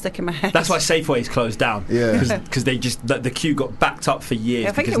members, but I was sticking my head. That's why Safeway's closed down. Yeah. because they just the queue got backed up for years.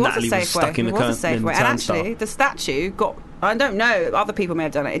 I think because it was Natalie a was stuck Safeway. in It the was a in the Safeway, and turnstile. actually, the statue got. I don't know. Other people may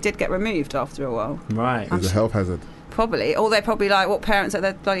have done it. It did get removed after a while. Right. It's a health hazard. Probably. Or they're probably like, what parents let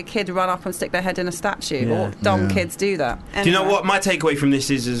their bloody kid run up and stick their head in a statue? Yeah. Or dumb kids do that. Do you know Anyway. what my takeaway from this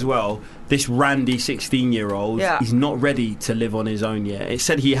is as well? This randy 16-year-old is not ready to live on his own yet. It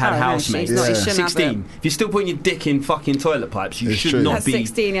said he had housemates. No, Yeah. he shouldn't have 16. If you're still putting your dick in fucking toilet pipes, you It's should true. not At be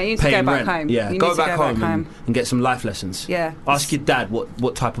 16, you need to paying go back rent. home. Yeah, You go need to back go back home home. and get some life lessons. Yeah. Ask your dad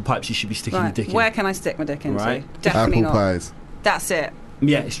what type of pipes you should be sticking your Right. dick in. Where can I stick my dick into? Right. Definitely Apple not. pies. That's it.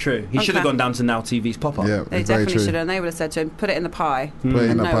 Yeah, it's true. He should have Okay. gone down to Now TV's pop-up. Yeah, They it's very definitely true. should have. And they would have said to him, put it in the pie. Put it in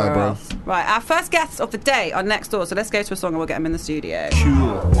and the pie, nowhere bro. else. Right, our first guests of the day are next door, so let's go to a song and we'll get them in the studio.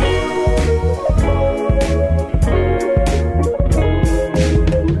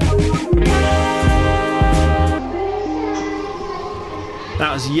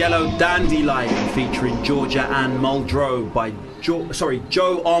 That was Yellow Dandelion featuring Georgia Ann Muldrow by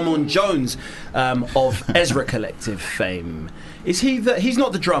Joe Armand Jones of Ezra Collective fame. Is he he's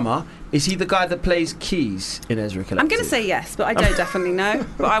not the drummer? Is he the guy that plays keys in Ezra Collective? I'm going to say yes, but I don't definitely know.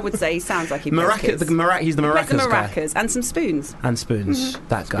 But I would say he sounds like he plays He's keys. the maracas He plays the guy. maracas and some spoons. And spoons.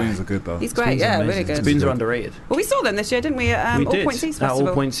 That guy. Spoons are good though. He's great, Spoons are yeah, amazing. really good. Spoons are underrated. Well, we saw them this year, didn't we? At We All did. Points East At Festival.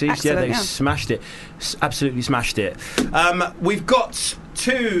 All Points East, yeah, Excellent, they smashed it. Absolutely smashed it. We've got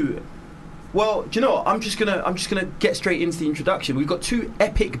two. Well, do you know what? I'm just gonna get straight into the introduction. We've got two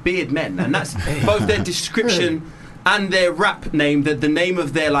epic beard men, and that's both their description and their rap name, the name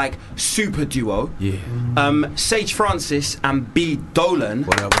of their like super duo. Yeah. Sage Francis and B Dolan.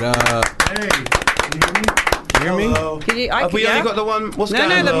 What up, what up? Hey, can you hear me? Hear me? Hello. Can you, Have we only got the one? What's No,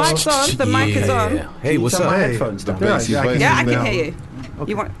 going the on? mic's on. The mic is on. Hey, what's Turn up? my Hey. headphones down. Bass, Yeah, I bass. can Yeah, I hear can now. hear you.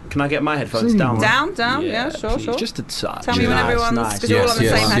 You want Can I get my headphones Sing down? more. down? Yeah, sure, please, sure. Just a touch. Tell me when everyone's Nice. because you're all on the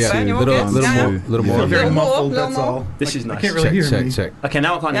same headphone. You're all little, good. little Yeah, more, yeah. little Feel more. very Little more, muffled, little that's more. all. This is I nice. can't really hear Check, me. check. Okay,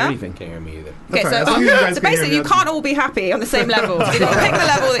 now I can't Yeah? hear anything. Can't hear me either. Okay, That's all right. so, As long as you guys so can hear basically, me, you that's can't all be happy on the same level. You got to pick the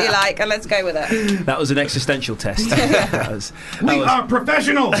level that you like, and let's go with it. That was an existential test. That was- We are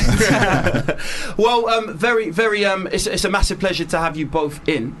professionals. Well, very, very. It's a massive pleasure to have you both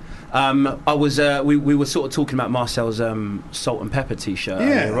in. We were sort of talking about Marcel's Salt and Pepper T-shirt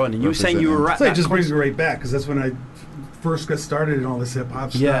earlier on, and you were saying you were at So it that just brings concert. me right back because that's when I first got started in all this hip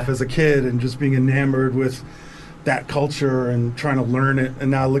hop stuff Yeah. as a kid and just being enamored with that culture and trying to learn it. And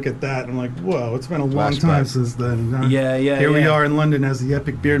now look at that. I'm like, whoa, it's been a long Flashback. time since then. Yeah. Here we are in London as the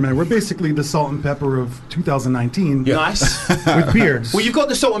Epic Beard Man. We're basically the Salt and Pepper of 2019 Nice. with beards. Well, you've got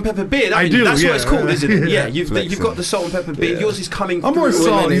the salt and pepper beard. I haven't you? do, That's yeah. what it's called, isn't it? Yeah, Yeah. you've got the salt and pepper beard. Yours is coming. I'm more through.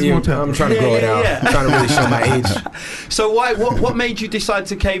 salt, he's more pepper. I'm trying to grow it out. Yeah. I'm trying to really show my age. So what made you decide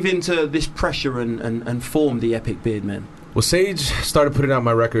to cave into this pressure and form the Epic Beard Men? Well, Sage started putting out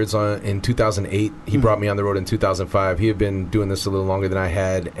my records in 2008. He brought me on the road in 2005. He had been doing this a little longer than I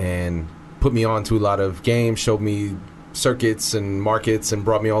had and put me on to a lot of games, showed me circuits and markets and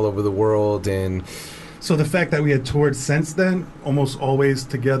brought me all over the world. And So the fact that we had toured since then, almost alwast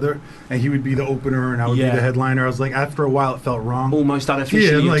together, and he would be the opener and I would Yeah. be the headliner, I was like, after a while, it felt wrong. Almost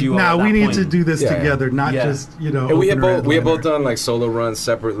unofficially. Yeah, like, duo now at we that need point. to do this Yeah. together, not Yeah. just, you know, And we had opener, both headliner. done like solo runs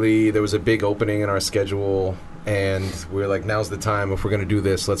separately. There was a big opening in our schedule, and we were like, now's the time. If we're going to do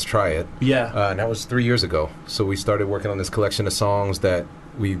this, let's try it. Yeah. And that was 3 years ago. So we started working on this collection of songs that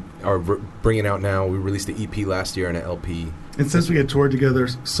we are bringing out now. We released the EP last year and an LP. And since we had toured together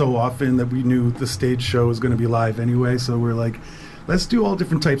so often that we knew the stage show was going to be live anyway, so we're like, let's do all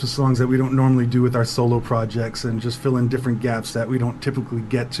different types of songs that we don't normally do with our solo projects and just fill in different gaps that we don't typically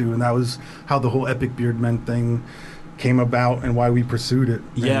get to. And that was how the whole Epic Beard Men thing came about and why we pursued it.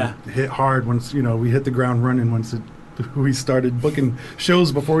 And Yeah. it hit hard once, you know, we hit the ground running once we started booking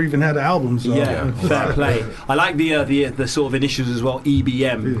shows before we even had an album. So. Yeah, fair play. I like the sort of initials as well,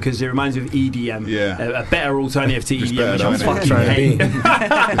 EBM, because it reminds me of EDM. Yeah. A better alternative to It's EDM, which better, I isn't it? fucking Trying to hate. be. It's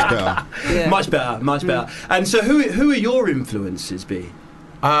better. Yeah. Much better. And so, who are your influences, B?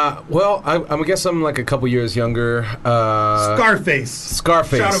 Well, I guess I'm like a couple years younger. Scarface.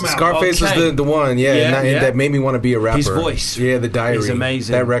 Scarface. Shout 'em out. Scarface Okay. was the one, yeah, Yeah, and that, yeah. that made me want to be a rapper. His voice. Yeah, the diary. is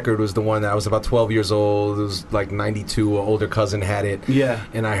amazing. That record was the one that I was about 12 years old. It was like 92. An older cousin had it. Yeah.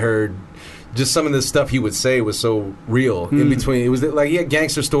 And I heard just some of the stuff he would say was so real. In between, it was like he had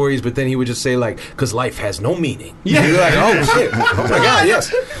gangster stories, but then he would just say like, "Because life has no meaning." Yeah. You're like, "Oh shit! Oh my god, yes."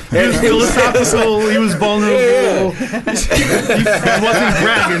 He was philosophical. He was vulnerable. He wasn't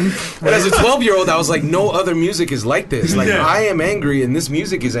bragging. But as a 12-year-old, I was like, no other music is like this. Like, Yeah. I am angry, and this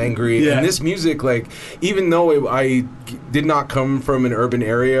music is angry. Yeah. And this music, like, even though I did not come from an urban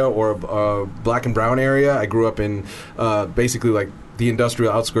area or a black and brown area, I grew up in basically, like, the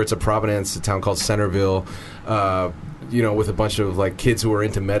industrial outskirts of Providence, a town called Centerville. with a bunch of like kids who were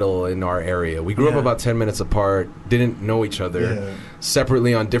into metal in our area. We grew up about 10 minutes apart, didn't know each other,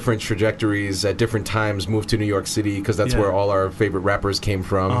 separately on different trajectories at different times, moved to New York City because that's where all our favorite rappers came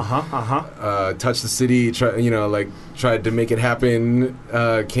from. Touched the city, tried to make it happen,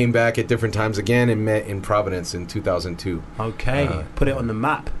 came back at different times again and met in Providence in 2002. Okay, put it on the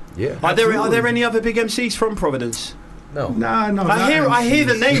map. Yeah. Are there any other big MCs from Providence? No. No. I hear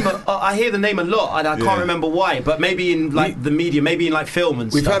the name. I hear the name a lot, and I can't remember why. But maybe in like the media, maybe in like film and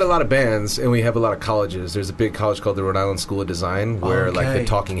We've stuff. had a lot of bands, and we have a lot of colleges. There's a big college called the Rhode Island School of Design, where like the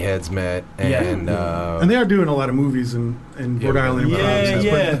Talking Heads met, and they are doing a lot of movies in Rhode Island.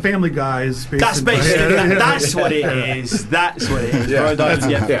 But the Family Guy is that's basically that's what it is. That's what it is. Yeah.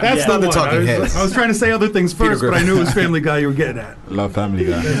 That's not the one. Talking Heads. I was trying to say other things first, but I knew it was Family Guy you were getting at. Love Family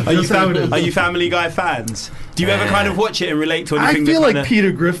Guy. Are you Family Guy fans? Do you ever kind of watch it and relate to anything? I feel like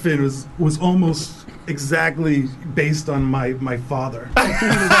Peter Griffin was almost exactly based on my father.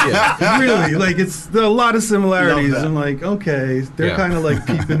 Really, like there are a lot of similarities. I'm like, okay, they're kind of like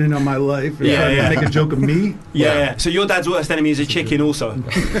peeping in on my life and trying to make a joke of me. Yeah. So your dad's worst enemy is a chicken, also.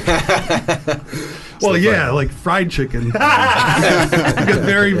 Well, like fried chicken. Because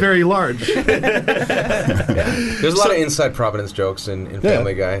very, very large. There's a lot of inside Providence jokes in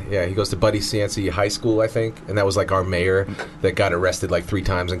Family Guy. Yeah, he goes to Buddy Cianci High School, I think, and that was like our mayor that got arrested like 3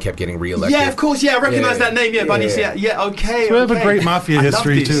 times and kept getting reelected. Yeah, of course. Yeah, I recognize that name. Yeah, Buddy Cianci. Yeah, okay. So we have a great mafia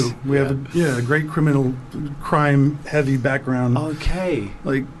history this. too. We have a great criminal crime heavy background. Okay.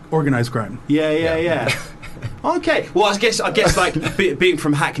 Like organized crime. Yeah. Okay. Well, I guess like being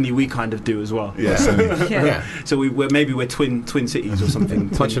from Hackney, we kind of do as well. Yeah. So we're twin cities or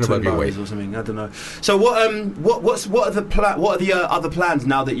something. Punching above your weight or something. I don't know. So what are the other plans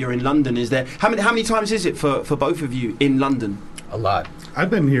now that you're in London? Is there how many times is it for both of you in London? A lot.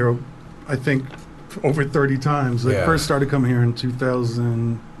 I've been here, I think, over 30 times. I first started coming here in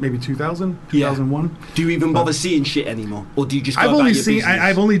 2001. Do you even bother seeing shit anymore, or do you just? I've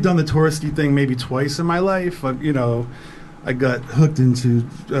only done the touristy thing maybe twice in my life. I got hooked into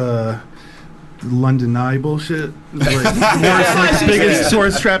London Eye bullshit. The biggest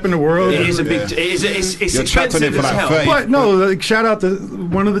tourist trap in the world. It is a big. It's expensive as hell. But no, shout out to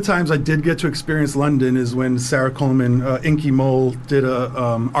one of the times I did get to experience London is when Sarah Coleman, Inky Mole, did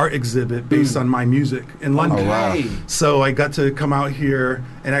a art exhibit based on my music in London. Oh, wow. So I got to come out here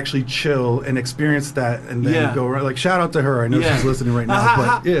and actually chill and experience that, and then go around. Like shout out to her. I know she's listening right now.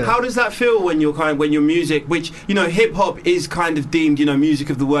 How does that feel when your music, which hip hop is kind of deemed music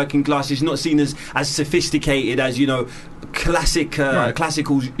of the working class, is not seen as sophisticated as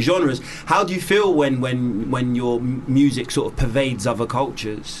classical genres. How do you feel when your music sort of pervades other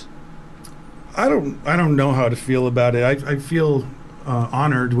cultures? I don't know how to feel about it. I feel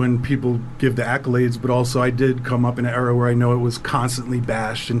honored when people give the accolades, but also I did come up in an era where I know it was constantly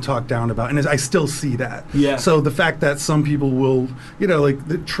bashed and talked down about, and I still see that. Yeah. So the fact that some people will, like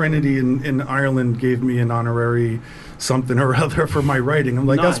the Trinity in Ireland gave me an honorary something or other for my writing. I'm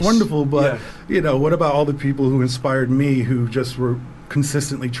like, that's wonderful, but what about all the people who inspired me who just were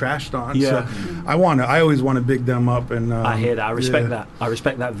consistently trashed on? So I always want to big them up, and I hear that. I respect that. I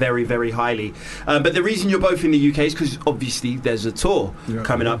respect that very, very highly. But the reason you're both in the UK is because obviously there's a tour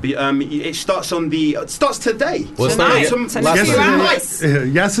coming up. It starts today. Well,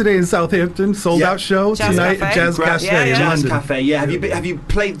 yesterday in Southampton, sold out show. Tonight at Jazz Cafe in London. Cafe. Yeah. Have you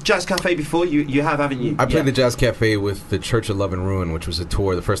played Jazz Cafe before? You have, haven't you? I played the Jazz Cafe with the Church of Love and Ruin, which was a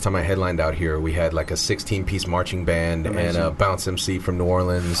tour. The first time I headlined out here, we had like a 16-piece marching band and a bounce MC from New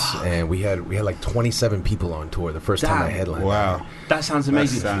Orleans, and we had like 27 people on tour the first time I headlined. Wow, that sounds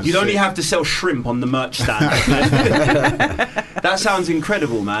amazing. You'd only have to sell shrimp on the merch stand. That sounds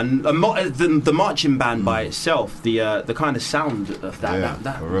incredible, man. The marching band by itself, the kind of sound of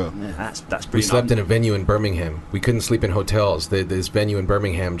that, for real. That's brilliant. We slept in a venue in Birmingham. We couldn't sleep in hotels. This venue in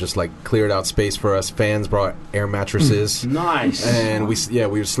Birmingham just like cleared out space for us. Fans brought air mattresses. Nice. And we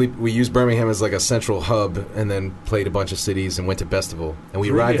used Birmingham as like a central hub, and then played a bunch of cities and went to Festival. And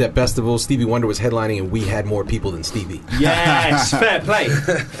we arrived at Festival. Stevie Wonder was headlining, and we had more people than Stevie. Yes, fair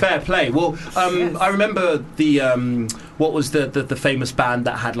play. Well, I remember what was the famous band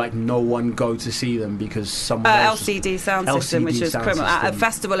that had like no one go to see them because someone LCD Sound System, which was criminal at a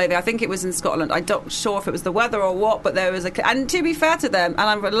festival. I think it was in Scotland. I'm not sure if it was the weather or what, but there was and to be fair to them, and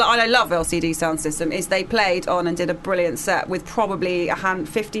I love LCD Sound System, is they played on and did a brilliant set with probably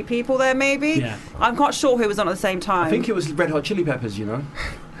 50 people there, maybe. Yeah. I'm not sure who was on at the same time. I think it was Red Hot Chili Peppers,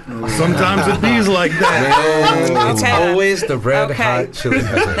 Sometimes it bees like that. Man, it's Okay. always the red Okay. hot chili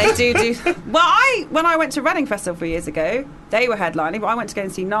peppers. They do. Well, when I went to Reading Festival 3 years ago, they were headlining, but I went to go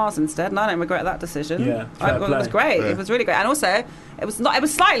and see Nas instead, and I don't regret that decision. Yeah, It was fair great. Yeah. It was really great, and also it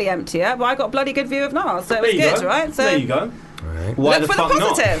was slightly emptier, but I got a bloody good view of Nas, so it was There you good, go. right? So There you go. Right. Why Look the for the fuck not?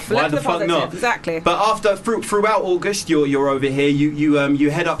 positive. Why Look the for the fuck positive. not? Exactly. But after throughout August, you're over here. You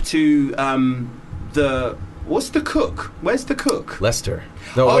head up to the what's the Cook? Where's the Cook? Leicester.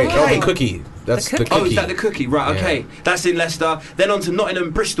 No, wait. Oh, Okay. the cookie. That's The the Cookie. cookie. Oh, is that the Cookie? Right, Yeah. okay. That's in Leicester. Then on to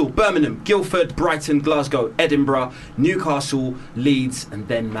Nottingham, Bristol, Birmingham, Guildford, Brighton, Glasgow, Edinburgh, Newcastle, Leeds, and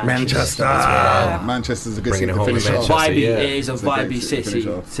then Manchester. Manchester's a good Bringing city it to home to finish off. Manchester. Vibey, yeah. it is a It's a great vibey city to city.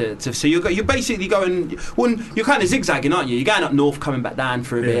 finish off. So you're basically going. Well, you're kind of zigzagging, aren't you? You're going up north, coming back down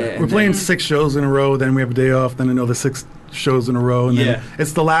for a bit. We're and playing then- 6 shows in a row, then we have a day off, then another 6 shows in a row, and Yeah. then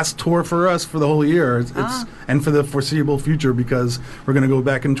it's the last tour for us for the whole year. It's and for the foreseeable future, because we're going to go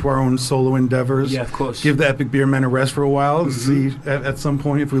back into our own solo endeavors. Yeah, of course. Give the Epic Beer Men a rest for a while. See at some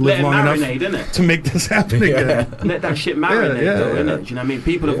point if we Let live it long marinate, enough innit? to make this happen again. Let that shit marinate, Yeah, though, yeah. innit? Do you know what I mean?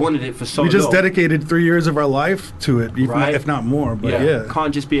 People have wanted it for so We just long. dedicated 3 years of our life to it, Right. if not more. But yeah.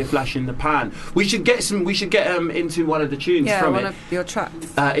 Can't just be a flash in the pan. We should get into one of the tunes Yeah, from one it. of your tracks.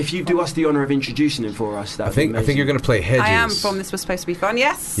 If you do us the honour of introducing it for us, I think you're going to play Hedges. I am from This Was Supposed to Be Fun.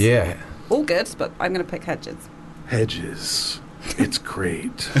 Yes. Yeah. All good, but I'm going to pick Hedges. Hedges. It's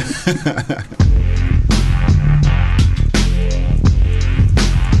great.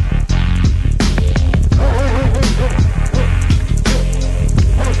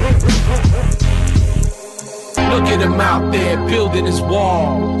 Look at him out there building his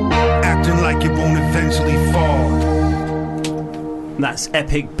wall. Acting like it won't eventually fall. That's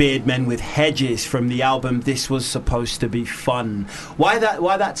Epic Beardmen with Hedges from the album This Was Supposed to Be Fun. Why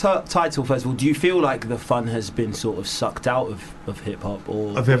that title, first of all? Do you feel like the fun has been sort of sucked out of hip-hop?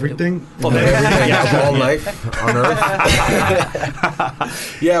 Or Of everything? Of everything, Yeah, of all life on Earth.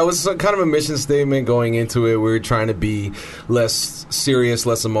 Yeah, it was kind of a mission statement going into it. We were trying to be less serious,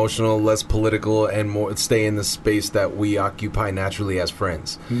 less emotional, less political, and more stay in the space that we occupy naturally as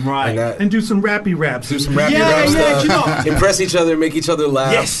friends. Right. And that, And do some rappy raps. do some rappy Yeah, rap yeah, stuff. do you know- Impress each other, make each other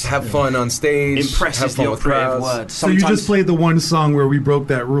laugh, Yes. have fun on stage. Impress have is the fun with operative crowds. word. So you just played the one song where we broke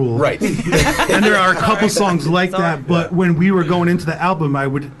that rule. Right. And there are a couple songs like that, but when we were going into the album, I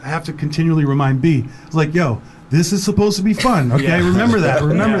would have to continually remind B. It's like, yo, this is supposed to be fun, okay? Yeah. Remember that,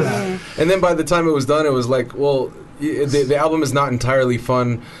 remember that. And then by the time it was done, it was like, well, the album is not entirely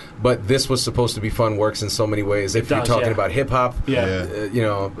fun, but This Was Supposed to Be Fun works in so many ways. If you're does, talking yeah. about hip hop, Yeah.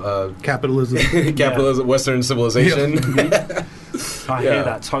 Capitalism. capitalism, Western civilization. I hear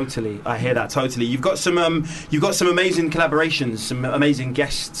that totally. You've got some amazing collaborations, some amazing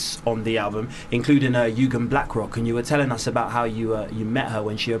guests on the album, including Eugen Blackrock. And you were telling us about how you met her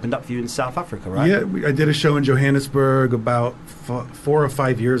when she opened up for you in South Africa, right? Yeah, I did a show in Johannesburg about 4 or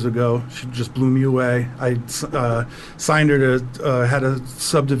 5 years ago. She just blew me away. I signed her to had a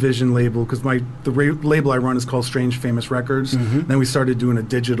subdivision label because label I run is called Strange Famous Records. Then we started doing a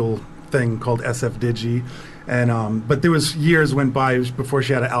digital thing called SF Digi. And but there was years went by before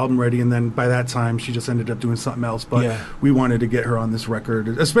she had an album ready, and then by that time she just ended up doing something else. But we wanted to get her on this record,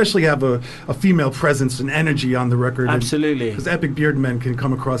 especially have a female presence and energy on the record. Absolutely. Because Epic Beardmen can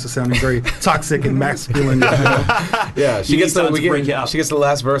come across as sounding very toxic and masculine. Yeah, she You gets need the time to break it up. she gets the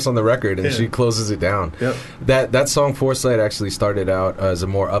last verse on the record, and Yeah. she closes it down. Yep. That song Foresight actually started out as a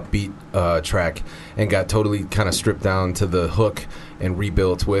more upbeat track, and got totally kind of stripped down to the hook and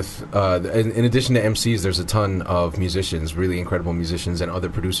rebuilt with. In addition to MCs, there's a ton of musicians, really incredible musicians, and other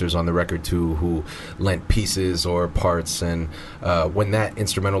producers on the record too, who lent pieces or parts. And when that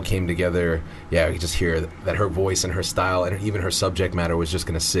instrumental came together, yeah, you could just hear that her voice and her style and even her subject matter was just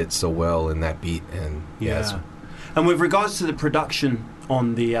going to sit so well in that beat. And it's- And with regards to the production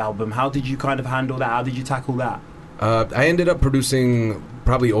on the album, how did you kind of handle that? How did you tackle that? I ended up producing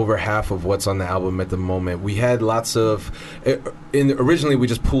probably over half of what's on the album at the moment. We had lots of... originally, we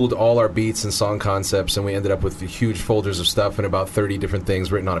just pooled all our beats and song concepts, and we ended up with huge folders of stuff and about 30 different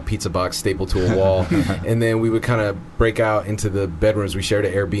things written on a pizza box stapled to a wall. And then we would kind of break out into the bedrooms. We shared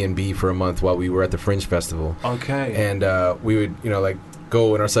an Airbnb for a month while we were at the Fringe Festival. Okay. And we would,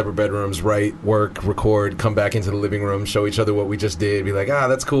 go in our separate bedrooms, write, work, record, come back into the living room, show each other what we just did, be like,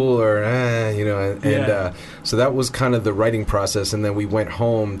 that's cool, or, so that was kind of the writing process. And then we went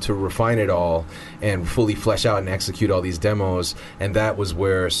home to refine it all and fully flesh out and execute all these demos. And that was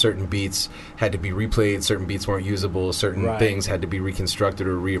where certain beats had to be replayed, certain beats weren't usable, certain things had to be reconstructed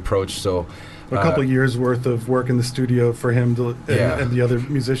or reapproached. So a couple years worth of work in the studio for him and the other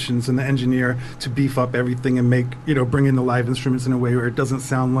musicians and the engineer to beef up everything and make, bring in the live instruments in a way where it doesn't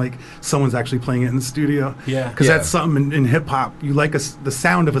sound like someone's actually playing it in the studio. Yeah. Because Yeah. that's something in hip hop. You like the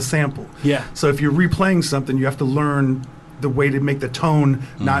sound of a sample. Yeah. So if you're replaying something, you have to learn the way to make the tone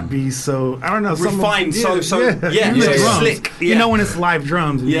not be so, I don't know, Refined, yeah, yeah, Even the drums. slick, You know when it's live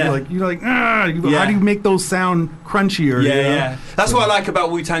drums, and Yeah. you're like, how Yeah. do you make those sound crunchier? Yeah, you know? yeah. That's what I like about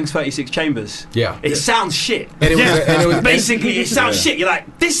Wu-Tang's 36 Chambers. Yeah. It sounds shit. And it was, and it was Basically, it sounds shit. You're like,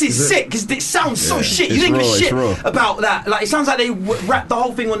 this is sick because it sounds so Yeah. shit. You It's think raw, of it's shit raw. about that. Like, it sounds like they wrapped the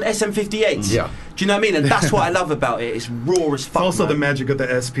whole thing on SM58s. Yeah. Do you know what I mean? And that's what I love about it. It's raw as fuck. It's also man. the magic of the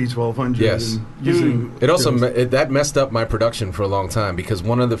SP1200. Yes. And using It also those. that messed up my production for a long time because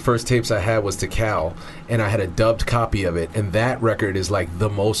one of the first tapes I had was to Cal, and I had a dubbed copy of it, and that record is like the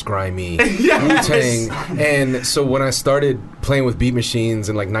most grimy Wu-Tang. And so when I started playing with Beat Machines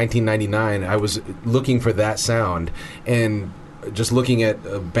in like 1999, I was looking for that sound and just looking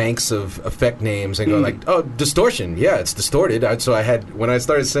at banks of effect names and going like, oh, distortion, yeah, it's distorted. So I had, when I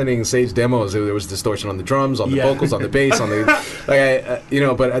started sending Sage demos, there was distortion on the drums, on the vocals, on the bass, on the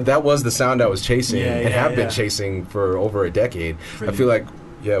but that was the sound I was chasing and have been chasing for over a decade. I feel like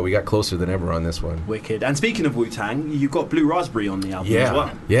we got closer than ever on this one. Wicked. And speaking of Wu-Tang, you got Blue Raspberry on the album Yeah, as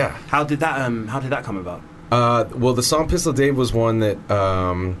well. yeah. How did that come about? Well, the song Pistol Dave was one that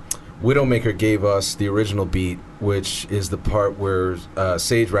Widowmaker gave us the original beat, which is the part where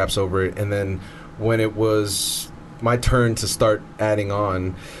Sage raps over it. And then when it was my turn to start adding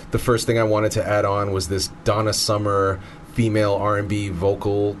on, the first thing I wanted to add on was this Donna Summer female R&B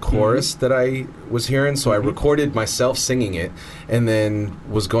vocal chorus that I was hearing. So I recorded myself singing it and then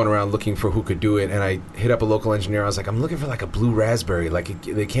was going around looking for who could do it. And I hit up a local engineer. I was like, I'm looking for like a Blue Raspberry. Like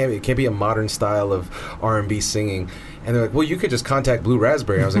it can't be a modern style of R&B singing. And they're like, well, you could just contact Blue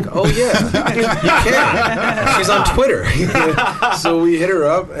Raspberry. I was like, oh, yeah, you can. She's on Twitter. So we hit her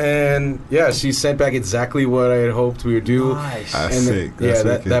up, and, she sent back exactly what I had hoped we would do. Nice. That's And sick.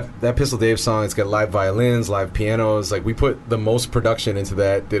 That's that Pistol Dave song, it's got live violins, live pianos. Like, we put the most production into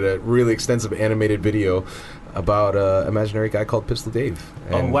that, did a really extensive animated video about an imaginary guy called Pistol Dave.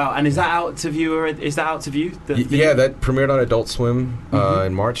 Oh wow! And is that out to view? The Yeah, that premiered on Adult Swim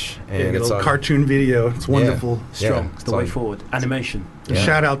in March, and it's a on cartoon video. It's wonderful. Strong. Yeah, It's the way forward. Animation. And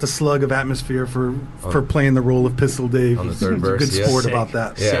shout out to Slug of Atmosphere for playing the role of Pistol Dave. On the third He's a verse, good yeah. sport Sick. about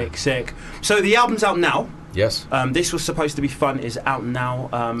that. Yeah. Sick. So the album's out now. Yes. This was supposed to be fun. Is out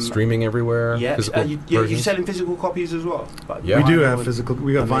now. Streaming everywhere. Yeah. Physical You're versions. selling physical copies as well. Like Yeah. We do vinyl have and- physical.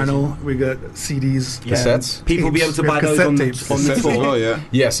 We got Amazing. vinyl. We got CDs. Yeah. Cassettes? People will be able to We buy have those cassette on tapes. the Sets as tour. well, yeah.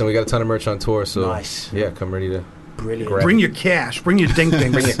 Yes, and we got a ton of merch on tour. So Nice. Yeah, come ready to. Brilliant. Grab Bring your cash. Bring your ding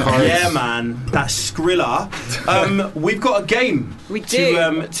ding. Bring your cards. Yeah, man, that's Skrilla. We've got a game We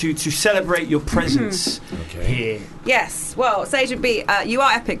do. to celebrate your presence here. Yes. Well, Sage and Beat, you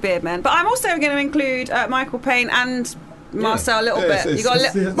are epic beardmen, but I'm also going to include Michael Payne and Marcel a little Yeah, bit. You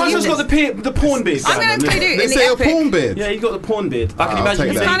got Marcel's got the porn beard. I'm going to include you They in the say a epic. porn beard. Yeah, you got the porn beard. I can I'll imagine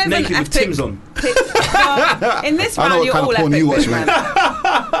take you that. Kind of an naked with epic Tim's on. Well, in this I know round, what you're kind of all porn epic you watch,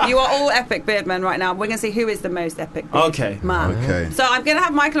 beardmen. You are all epic beardmen right now. We're going to see who is the most epic beard Okay. man. Okay. So I'm going to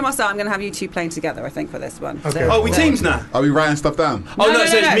have Michael and Marcel. I'm going to have you two playing together, I think, for this one. Okay. Oh, we teams now. Are we writing stuff down? Oh no,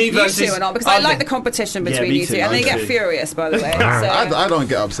 so it's me you versus. two are not, because I Okay. like the competition Yeah, between me you two, too, and me they get too. furious, by the way. I don't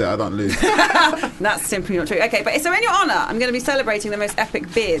get upset. I don't lose. That's simply not true. Okay, but so in your honour, I'm going to be celebrating the most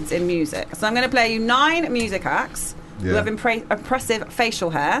epic beards in music. So I'm going to play you 9 music acts who Yeah. have impressive facial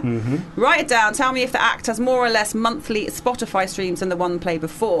hair. Mm-hmm. Write it down. Tell me if the act has more or less monthly Spotify streams than the one played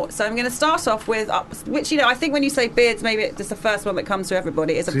before. So I'm going to start off with, which, I think when you say beards, maybe it's the first one that comes to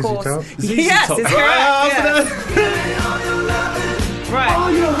everybody is, of ZZ course... Top? ZZ Yes, Top. it's correct. Yes. Right.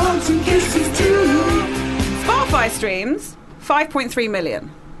 Spotify streams, 5.3 million.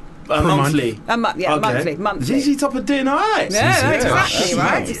 Monthly. Monthly. ZZ Top are doing alright. Yeah, exactly, Shit.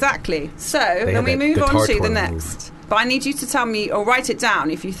 right? Exactly. So then have we that move on guitar to the twirl next. But I need you to tell me, or write it down,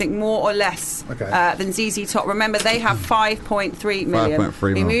 if you think more or less than ZZ Top. Remember, they have 5.3 million. 5.3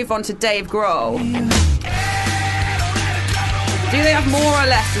 We mil. move on to Dave Grohl. Do they have more or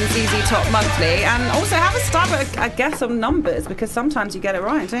less than ZZ Top monthly? And also have a stab at a guess on numbers, because sometimes you get it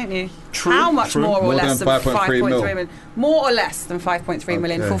right, don't you? True, How much true. more or More less than than 5.3 5.3 mil. million? More or less than 5.3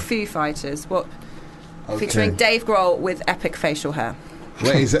 million for Okay. Foo Fighters. What? Featuring Dave Grohl with epic facial hair.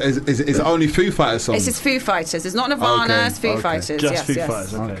 Wait, is it only Foo Fighters songs? This is Foo Fighters. It's not Nirvana. Okay, It's Foo okay. Fighters. Just yes, Foo yes.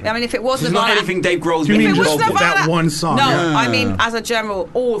 Fighters, okay. I mean, if it was It's Nirvana, not anything Dave Grohl's Do you been mean it was just involved in. Nirvana- that one song? no, Yeah. I mean as a general,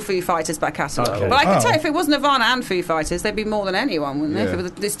 all Foo Fighters back catalogue. Okay. But I can Oh. tell you, if it was Nirvana and Foo Fighters, they'd be more than anyone, wouldn't they? Yeah. If it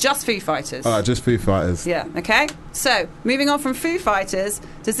was, it's just Foo Fighters. Just Foo Fighters. Yeah. Okay. So moving on from Foo Fighters,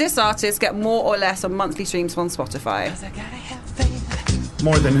 does this artist get more or less on monthly streams on Spotify?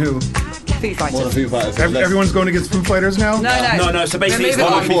 More than who? Foo Fighters. More than Foo Fighters. Less. Everyone's going against Foo Fighters now? No. So basically, it's We're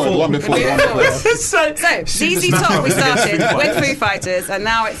the moving one One before. before. So ZZ Top we started with Foo Fighters, and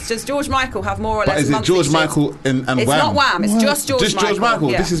now it's just George Michael have more or But less. is it monthly George streams. Michael and It's Wham? not Wham. It's just George Just Michael. George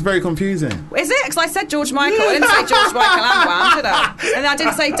Michael. Yeah. This is very confusing. Is it? Because I said George Michael. I didn't say George Michael and Wham, did I? And I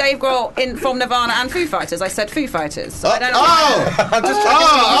didn't say Dave Grohl from Nirvana and Foo Fighters. I said Foo Fighters. So I don't know. I'm just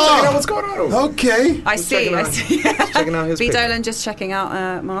checking out what's going on over there. Okay. I see. Checking out his B. paper. Dolan just checking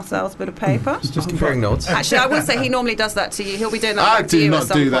out Marcel's bit of paper. Just comparing notes. Actually, I would say he normally does that to you. He'll be doing that I back to do you not at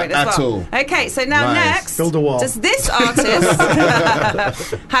some do that point as at well. all. Okay, so now Nice. next, Build a wall. does this artist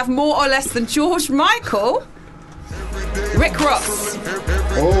have more or less than George Michael? Rick Ross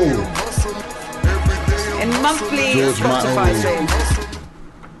Oh. in monthly George Spotify Michael. streams.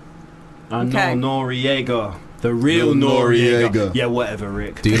 Okay. Noriega. The real Real Noriega. Noriega. Yeah, whatever,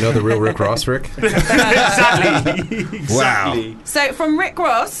 Rick. Do you know the real Rick Ross, Rick? Exactly. Wow. So from Rick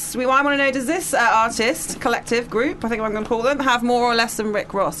Ross, I want to know, does this artist, collective, group, I think I'm going to call them, have more or less than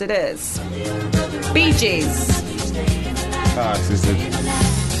Rick Ross? It is Bee Gees. This is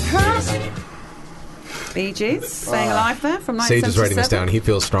it. Bee Gees, staying alive there from 1977. Sage is writing this down. He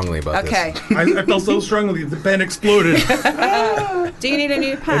feels strongly about Okay. I felt so strongly. The pen exploded. Do you need a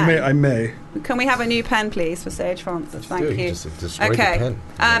new pen? I may. Can we have a new pen, please, for Sage Francis? Thank Dude, you. just destroyed the Okay. pen.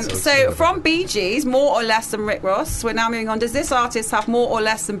 That's so So exciting. from Bee Gees, more or less than Rick Ross. We're now moving on. Does this artist have more or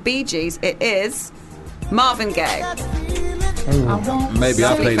less than Bee Gees? It is Marvin Gaye. Maybe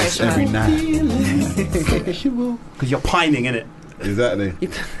I play this every night. Because you're pining, innit? Exactly.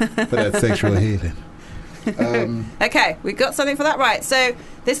 For that sexual healing. Okay, we got something for that right. So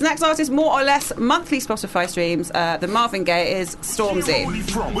this next artist, more or less monthly Spotify streams, the Marvin Gaye is Stormzy.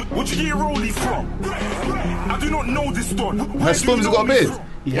 What you hear only from? I do not know this one. Has Stormzy got a beard?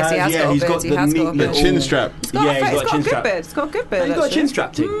 Yes, he has got a beard. He has got a The beard. chin strap. It's got a good beard. It's got a good beard. He's got a actually. chin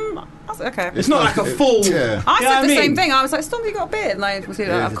strap thing. Okay. It's not like a full. Yeah. I You know said what the I same mean? thing. I was like, Stormzy got a beard. And I was like,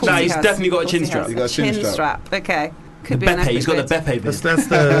 of course No, he he's has. definitely got a Of course chin he strap. has. He got a chin strap. Okay. Could be Beppe. an epic He's got the beard. Beppe beard.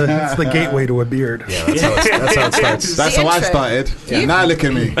 That's the gateway to a beard. Yeah, that's how it starts. That's The how I intro. started. You- Now look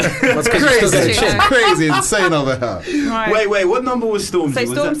at me. That's 'cause you still got a Crazy, chin. crazy, insane over here. Right. Wait, what number was Stormzy? So Was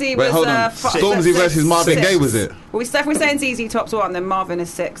that- Stormzy Wait, was hold on. Stormzy versus Marvin Gaye, was it? Well, if we're saying ZZ Top's 1, then Marvin is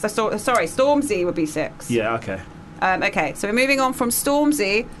 6. Sorry, Stormzy would be 6. Yeah, okay. Okay, so we're moving on from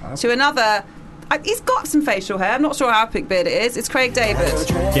Stormzy to another. He's got some facial hair. I'm not sure how big beard it is. It's Craig David.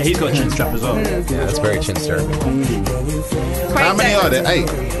 Yeah, he's got a chin strap as well. Yeah, that's very chin stirring. How many are there? 8.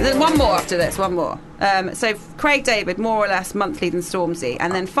 There's one more after this. One more. So Craig David, more or less monthly than Stormzy,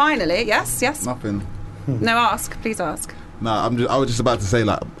 and then finally, yes. Nothing. No, ask. Please ask. Nah, I was just about to say,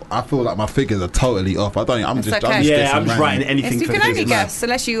 like, I feel like my figures are totally off. I'm okay. just Yeah, guessing I'm just random. writing anything Yes, you for can the only figures. guess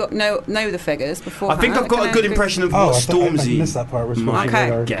unless you know the figures before. I think I've got a good impression of what Stormzy missed that part. We're supposed might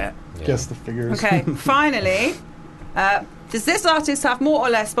to Okay. get. guess the figures. Okay, finally, does this artist have more or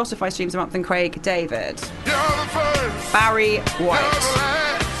less Spotify streams a month than Craig David? Barry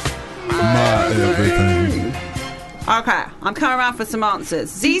White. Okay, I'm coming around for some answers.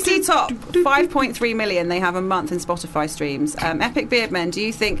 ZZ Top, 5.3 million they have a month in Spotify streams. Epic Beardmen, do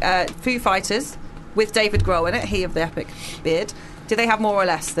you think Foo Fighters, with David Grohl in it, he of the Epic Beard, do they have more or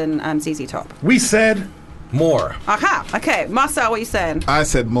less than ZZ Top? We said more. Aha, okay. Marcel, what are you saying? I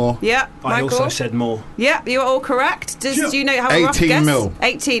said more. Yeah, I Michael? also said more. Yeah, you are all correct. Do you know have a rough 18 guess? mil.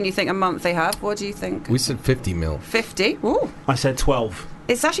 18 you think a month they have. What do you think? We said 50 mil. 50. Ooh. I said 12.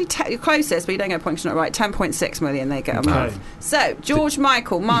 It's actually you're closest, but you don't get a point 'cause you're not right. 10.6 million they get a Okay. month. So, George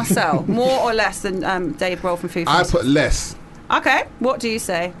Michael, Marcel, more or less than Dave Grohl from Foo I Fighters? put less. Okay, what do you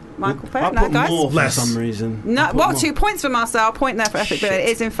say? Michael I Penn? No, put guys? more for Less. some reason. No, I put what? more. 2 points for Marcel, point there for Epic Beard. It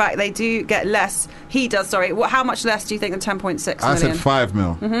is, in fact, they do get less. He does, sorry. How much less do you think than 10.6 I million? said 5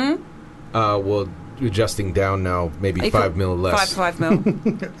 mil. Well, adjusting down now, maybe 5 mil less. 5 mil.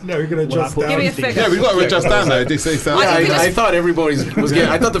 no, you're gonna adjust put- down. Give me a figure. Yeah, we got to adjust down though. They say so. I Yeah, think we I just- thought everybody was getting.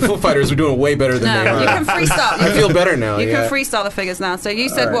 I thought the Foo Fighters were doing way better than No, they you are. can freestyle. I feel better now. You yeah. can freestyle the figures now. So you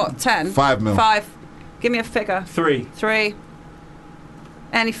said what? 10? 5 mil. 5. Give me a figure. 3. 3.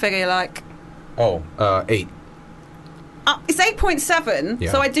 Any figure you like. 8. It's 8.7.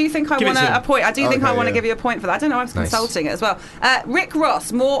 Yeah. So I do think I Give it want to him. a point. I do think I Okay, want to yeah. give you a point for that. I don't know. I was Nice. consulting it as well. Rick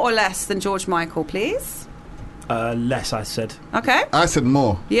Ross, more or less than George Michael, please. Less, I said. Okay. I said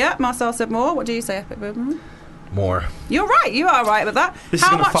more. Yeah. Marcel said more. What do you say, Epic Beardman? More. You're right. You are right with that. This is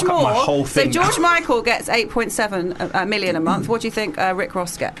How gonna much fuck up more? my whole thing. So George Michael gets 8.7 million a month. What do you think Rick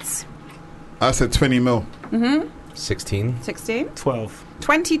Ross gets? I said 20 mil. 16. 16. 12.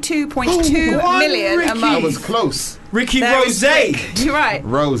 22.2 million a month. That was close. Ricky There Rose. is Rick. You're right.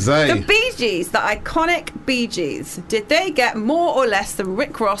 Rose. The Bee Gees, the iconic Bee Gees, did they get more or less than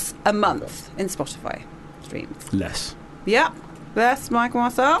Rick Ross a month in Spotify streams? Less. Yep. Less, Michael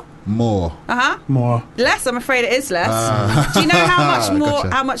Marcel? More. More. Less, I'm afraid it is less. Do you know how much more, Gotcha.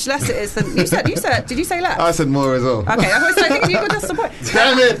 how much less it is than you said? Did you say less? I said more as well. Okay, I was thinking you got just the point.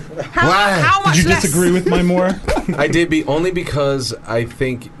 Damn it! How much Did you less? disagree with my more? I did only because I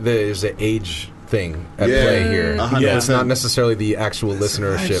think there's an age thing at Yeah. play here. 100%. It's not necessarily the actual Live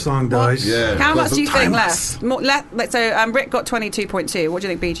listenership. song dies. Yeah. How much because do you of think timeless. less? More, so Rick got 22.2. What do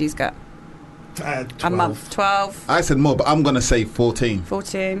you think Bee Gees get? A 12. month. 12, I said more, but I'm gonna say 14.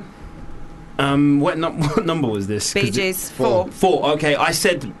 14. What number was this? 'Cause Bee Gees, 4. 4. Okay, I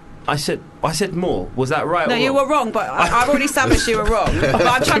said more. Was that right? No, or you wrong? were wrong, but I've already established you were wrong. But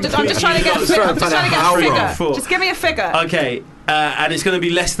I'm just trying to get a figure. Four. Just give me a figure. Okay, and it's going to be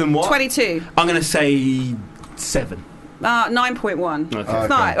less than what? 22. I'm going to say 7. 9.1. Okay. It's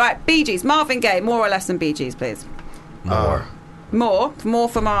not right. Bee Gees, Marvin Gaye, more or less than Bee Gees, please. More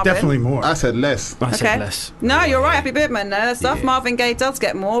for Marvin. Definitely more. I said less. I Okay. said less. No, you're right. Happy Birdman. No stuff. Yeah. Marvin Gaye does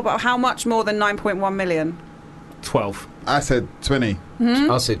get more, but how much more than 9.1 million? 12. I said 20.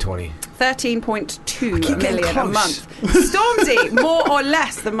 I'll say 20. 13.2 getting million a close. month. Stormzy, more or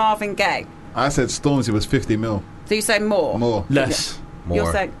less than Marvin Gaye? I said Stormzy was 50 mil. So you say more? More. Less. You're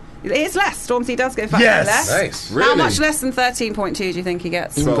More. saying it is less. Stormzy does get in fact Yes. less. Nice. How Really? much less than 13.2 do you think he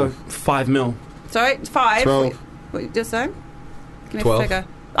gets? I'm gonna 12. go 5 mil. Sorry, 5. 12. What you just saying? Give me 12. a figure.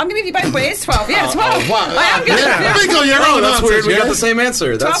 I'm going to give you both, but it is 12. Yeah, 12. wow. I am going to Think on your own. That's weird. We got yeah? the same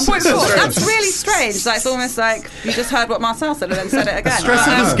answer. That's 12.4. strange. That's really strange. Like, it's almost like you just heard what Marcel said and then said it again. Stress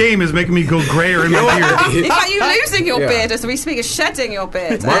of this game is making me go grayer in my beard. In fact, you losing your Yeah. beard as we speak is shedding your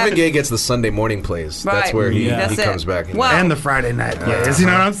beard. Marvin Gaye gets the Sunday morning plays. That's Right. where he That's it. comes back. Well, And the Friday night plays. You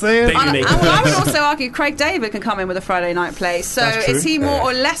know what I'm saying? Baby And, maker. and I would also argue Craig David can come in with a Friday night play. So That's true. is he more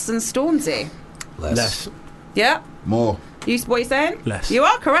or less than Stormzy? Less. Yeah. More. What are you saying? Less. You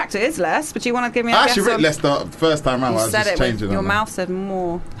are correct. It is less. But you want to give me a I guess actually read on- less the first time round. You I was said just it with changing your on mouth said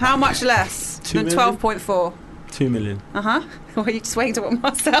more. How much less 2 than million? 12.4? 2 million. What are you just waiting to what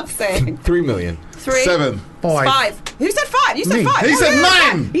Marcel's saying? 3 million. 3. 7. 5. Who said 5? You said Me. 5. He Oh, said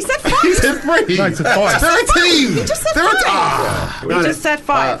yeah. 9. He said 5. He said 3. No, he said 5. 13. You just said 5. You just said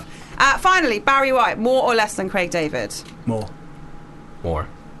 5. Finally, Barry White, more or less than Craig David? More. More.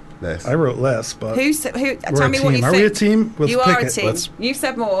 Less. I wrote less, but Who? we're Tell a me team. what you Are think. we a team? Let's you pick are a it. team. Let's- You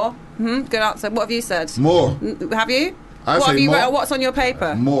said more. Good answer. What have you said? More. Have you? I what say have you more. wrote? What's on your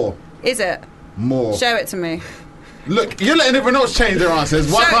paper? More. Is it? More. Show it to me. Look, you're letting everyone else change their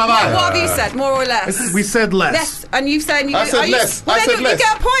answers. Why Show- can't I? what have you said? More or less? We said less. Less. And you've said you. I said are you, less. Well, I then said you less.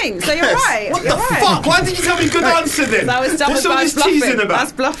 get a point. So you're Yes. right. What you're the right. fuck? Why did you tell me good answer then? That was double What's all this bluffing. teasing about?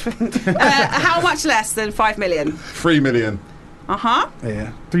 That's bluffing. How much less than 5 million? 3 million.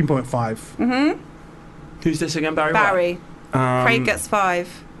 Yeah, 3.5. Who's this again, Barry? Barry. White? Craig gets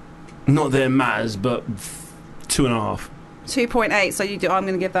 5. Not their Maz, but 2.5. 2.8. So you do. I'm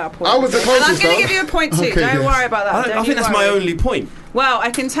going to give that a point. I was the And I'm closest, going to though. give you a point too. Okay, Don't good. worry about that. I Don't think you that's worry. my only point. Well,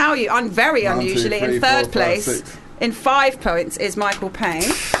 I can tell you, very 1, 2, unusually 3, in 4, third 5, place. 6. In 5 points is Michael Payne.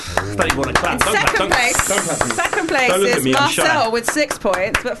 Don't even want to clap. Don't clap. Second Don't place, clap. Don't clap. second place Don't look at is me, I'm shy. Marcel with 6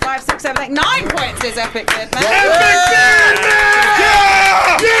 points, but 5, 6, 7, 8, 9 points is Epic Birdman.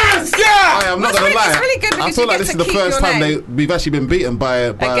 Yes! Yeah! I'm not That's going to really- lie. it's really good I because feel you like get this to is the keep first your time name. we've actually been beaten by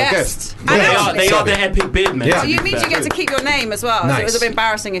a guest. guest. They And are actually- the epic bid men. Yeah. So you mean you get to keep your name as well? So it Nice. would have been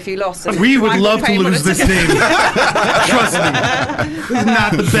embarrassing if you lost. And We would Michael love to Payne would lose have this taken- name. Trust me. This is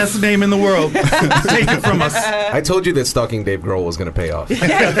not the best name in the world. Take it from us. I told you that stalking Dave Grohl was going to pay off. Is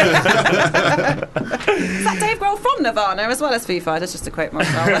that Dave Grohl from Nirvana as well as Foo Fighters? Just to quote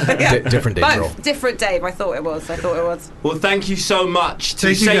myself. Different Dave Both. Grohl. Different Dave. I thought it was. Well, thank you so much to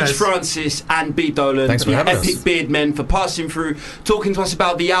Thank you, Sage guys. Francis and B. Dolan, Thanks for the having Epic us. Beard Men, for passing through, talking to us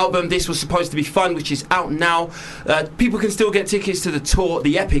about the album. This was supposed to be fun, which is out now. People can still get tickets to the tour,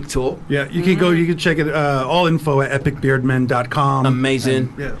 the Epic Tour. Yeah, you can go. You can check it. All info at epicbeardmen.com.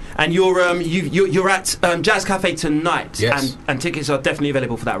 Amazing. And, And you're at Jazz Cafe tonight. Yes. And tickets are definitely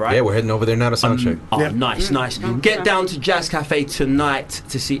available for that, right? Yeah, we're heading over there now to soundcheck. Oh, Yeah. nice. Get down to Jazz Cafe tonight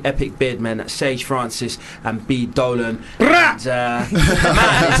to see Epic Beardmen, Sage Francis and B. Dolan. And,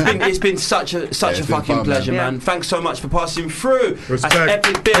 man, it's been such a it's fucking been fun, pleasure, man. man. Thanks so much for passing through. Respect. That's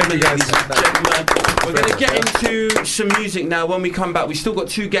Epic Beardmen, Thank you, guys. ladies and gentlemen. We're going to get into some music now. When we come back, we still got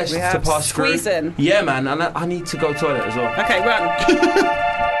 2 guests We to have pass through. Squeezin'. Yeah, man, and I need to go to the toilet as well. Okay, run.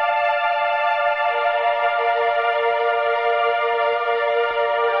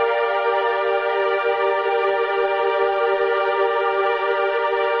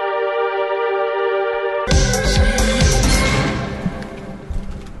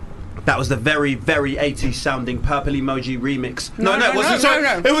 That was the very, very 80s sounding Purple Emoji remix. No, it wasn't. no, Sorry,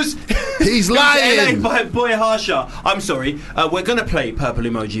 no. it was. He's it was lying. LA by Boy Harsha. I'm sorry. We're gonna play Purple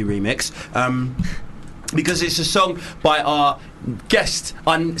Emoji remix. Because it's a song by our guest,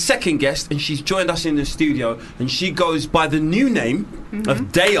 our second guest, and she's joined us in the studio, and she goes by the new name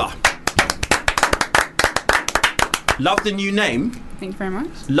of Daya. Love the new name. Thank you very much.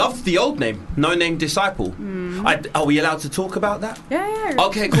 Love the old name, No Name Disciple. Are we allowed to talk about that? Yeah.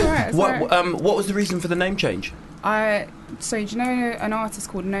 Okay, cool. It's all right. What was the reason for the name change? So do you know an artist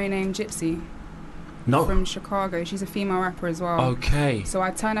called No Name Gypsy? No. From Chicago. She's a female rapper as well. Okay. So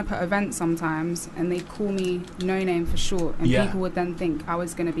I turn up at events sometimes and they call me No Name for short, and people would then think I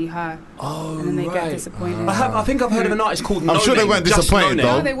was going to be her. Oh, and then they get disappointed. I think I've heard of an artist called No Name. I'm sure they weren't disappointed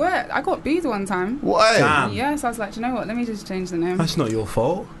though. No, they were. I got booed one time. What? Damn. Yeah, so I was like, do you know what? Let me just change the name. That's not your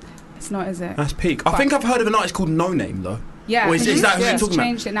fault. It's not, is it? That's peak. I think I've heard of an artist called No Name though. Yeah, Or is that who you're she's talking about?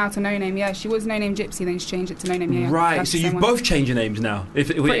 changed it now to No Name. Yeah, she was No Name Gypsy, then she changed it to No Name. Yeah, Right, that's so the you've same one. both changed your names now.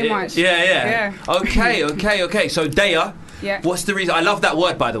 Pretty much. Yeah. Okay. So Daya. Yeah. What's the reason? I love that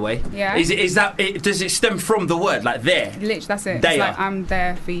word, by the way. Yeah. Does it stem from the word like there? Literally, that's it. Daya. It's like I'm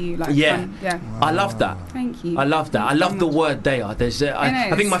there for you. Like Yeah. Yeah. I love that. Thank you. I love that. I love the word Daya. There's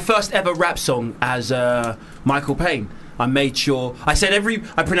I think my first ever rap song as Michael Payne. I made sure I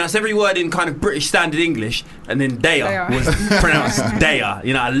pronounced every word in kind of British Standard English, and then Daya was pronounced Daya.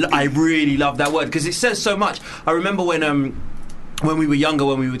 You know, I really love that word because it says so much. I remember when we were younger,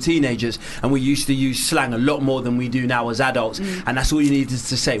 when we were teenagers, and we used to use slang a lot more than we do now as adults, and that's all you needed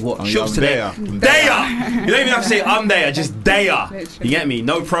to say. What? Shops today? Daya! You don't even have to say I'm Daya, just Daya. You get me?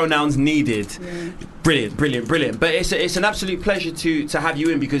 No pronouns needed. Yeah. Brilliant. But it's an absolute pleasure to have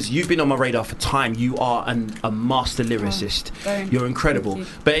you in because you've been on my radar for time. You are a master lyricist. You're incredible. You.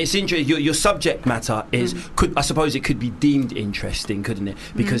 But it's interesting. Your subject matter is I suppose it could be deemed interesting, couldn't it?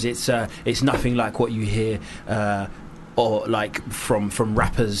 Because it's nothing like what you hear. Or like from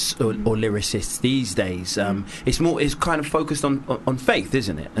rappers or lyricists these days. It's kind of focused on faith,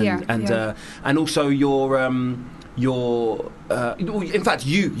 isn't it? And also your in fact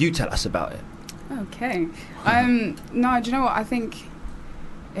you tell us about it. Okay. No, do you know what? I think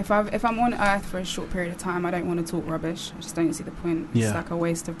if I'm on earth for a short period of time, I don't want to talk rubbish. I just don't see the point. It's like a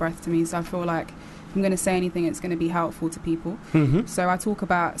waste of breath to me. So I feel like if I'm going to say anything, it's going to be helpful to people. So I talk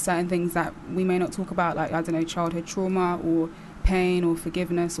about certain things that we may not talk about, like, I don't know, childhood trauma or pain or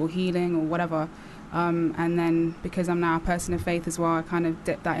forgiveness or healing or whatever. And then because I'm now a person of faith as well, I kind of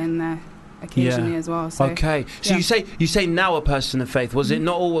dip that in there occasionally as well. So, okay. So you say now a person of faith. Was it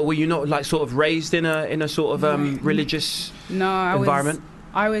not all? Were you not like sort of raised in a sort of religious environment?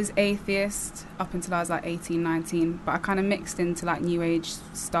 I was atheist up until I was like 18, 19, but I kind of mixed into like new age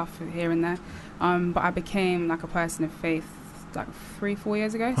stuff here and there. But I became like a person of faith like 3-4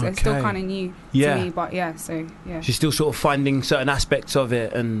 years ago, so it's still kind of new to me. But so she's still sort of finding certain aspects of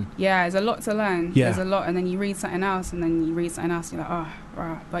it, and there's a lot to learn. There's a lot, and then you read something else, and then you read something else, and you're like, oh,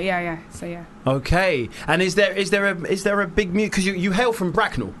 wow. But okay. And is there a big mute because you hail from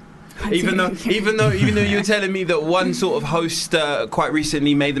Bracknell? Even though you were telling me that one sort of host quite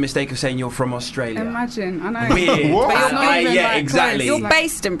recently made the mistake of saying you're from Australia. Imagine, I know. Weird. But you're not even exactly. You're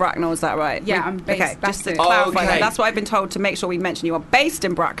based in Bracknell, is that right? Yeah, I'm based. Okay, just to clarify that. That's what I've been told to make sure we mention. You are based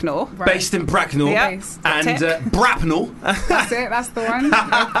in Bracknell. Right. Based in Bracknell. Yeah. And Bracknell. That's it. That's the one.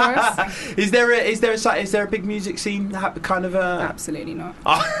 Of course. Is there a big music scene kind of? Absolutely not.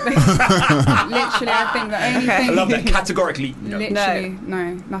 Literally, I think the only thing. I love that categorically. Literally,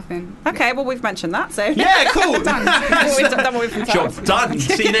 no, nothing. Okay, well we've mentioned that, so yeah, cool. Done. Done what we've been told. Job done.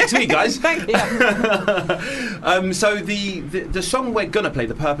 See you next week, guys. Thank you. So the song we're gonna play,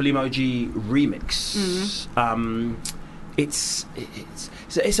 the Purple Emoji remix. It's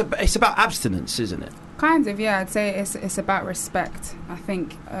about abstinence, isn't it? Kind of, yeah. I'd say it's about respect. I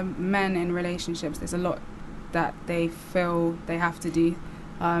think men in relationships, there's a lot that they feel they have to do,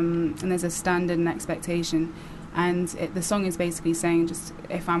 and there's a standard and expectation. And the song is basically saying, just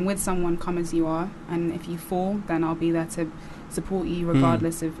if I'm with someone, come as you are, and if you fall, then I'll be there to support you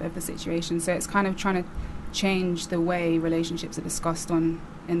regardless of the situation. So it's kind of trying to change the way relationships are discussed in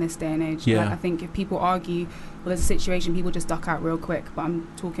this day and age. Yeah. Like, I think if people argue, well, there's a situation, people just duck out real quick. But I'm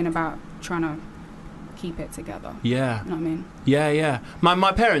talking about trying to keep it together. Yeah. You know what I mean? Yeah.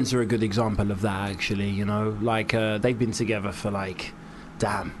 My parents are a good example of that, actually. You know, like they've been together for like,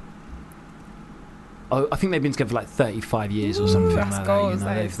 damn. I think they've been together for like 35 years or something like that. Goals, you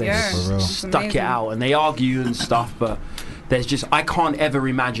know, they've stuck it out, and they argue and stuff. But there's just I can't ever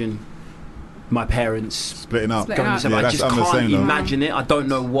imagine my parents splitting up. Going I just can't imagine it. I don't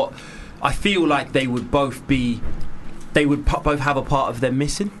know what. I feel like they would both be they would both have a part of them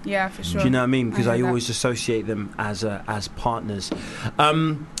missing. Yeah, for sure. Do you know what I mean? Because I hear that. always associate them as partners.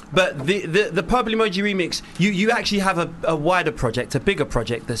 But the Purple Emoji remix, you actually have a wider project, a bigger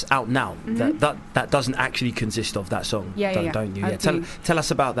project that's out now. That doesn't actually consist of that song. Don't you? I do. Tell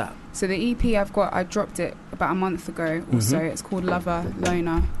us about that. So the EP I dropped it about a month ago or so. It's called Lover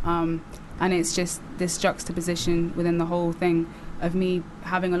Loner, and it's just this juxtaposition within the whole thing of me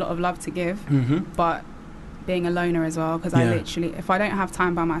having a lot of love to give, but being a loner as well. Because I literally, if I don't have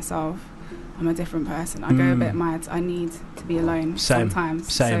time by myself, I'm a different person. I go a bit mad. I need to be alone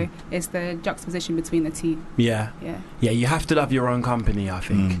sometimes. So it's the juxtaposition between the two. Yeah. You have to love your own company, I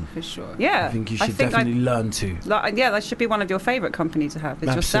think. For sure. Yeah. I think you should definitely learn to. That should be one of your favourite companies to have.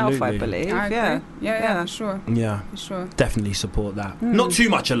 It's yourself, I believe. I agree. Yeah, for sure. Yeah, for sure. Definitely support that. Not too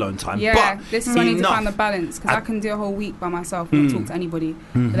much alone time. Yeah, but this is I need to find the balance because I can do a whole week by myself and not talk to anybody.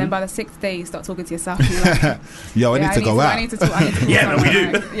 But then by the 6th day, you start talking to yourself. And you're like, yo, I need to go out. I need to talk. Yeah, no, we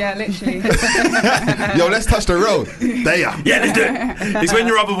do. Yeah, literally. Yo, let's touch the road. There you are. Yeah, let's do it. It's when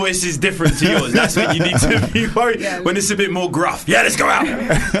your other voice is different to yours. That's when you need to be worried. When it's a bit more gruff. Yeah, let's go out.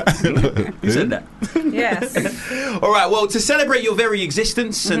 Who said that? Yes. All right. Well, to celebrate your very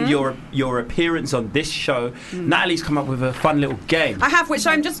existence and your appearance on this show, Natalie's come up with a fun little game. I have, which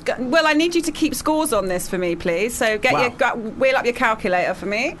I'm just. Well, I need you to keep scores on this for me, please. So wheel up your calculator for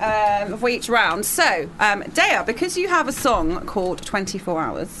me for each round. So, Dea, because you have a song called 24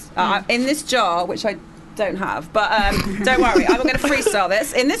 Hours in this jar, which I don't have, but don't worry, I'm going to freestyle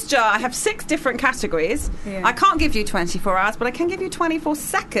this. In this jar I have 6 different categories. I can't give you 24 hours, but I can give you 24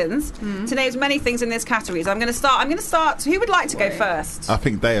 seconds to name as many things in these categories. I'm going to start. Who would like to go first? I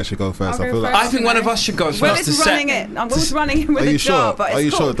think Dea should go first. I think one of us should go first. Well, it's running it. I'm always running it with a jar, but are you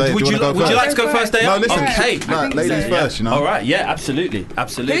sure, Dea? Would you like to go first, Dea? No, listen. Okay. Ladies first, you know. All right. Yeah, absolutely.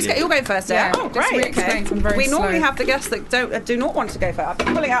 You'll go first, Dea. Yeah. Oh, great. Okay. We normally have the guests that do not want to go first.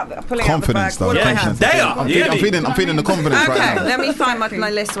 I'm pulling out the confidence, bag. though. Dea. I'm feeling the confidence right now. Okay, let me find my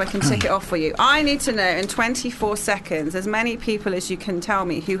list so I can tick it off for you. I need to know in 24 seconds as many people as you can tell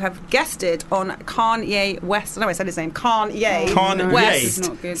me who have guested on Kanye West. I know I said his name. Kanye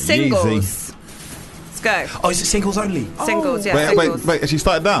West. Singles. Let's go. Oh, is it singles only? Singles, yeah. Wait. Has she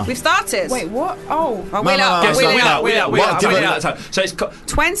started down? We've started. Wait, what? Oh. Wheel up. So it's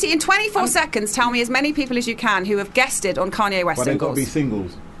 20 in 24 seconds. Tell me as many people as you can who have guested on Kanye West. But they've got to be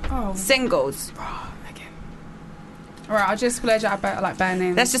singles. Oh. Singles. Alright, I'll just splurge out like bad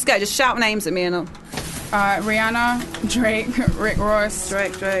names. Let's just go. Just shout names at me and I'll. Rihanna, Drake, Rick Ross,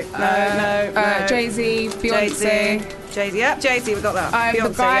 Drake. No. Jay-Z, Beyonce. Jay-Z. Yep, Jay-Z. We got that. The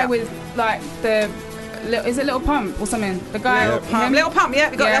guy with like the. Is it Little Pump or something? The guy. Little Pump.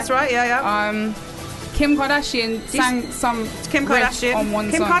 Yeah, we got that's right. Yeah. Kim Kardashian sang some. Kim Kardashian on one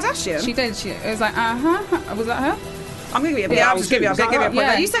Kim song. Kardashian. She did. It was like Was that her? I'm going to give you I'm going to give you a point.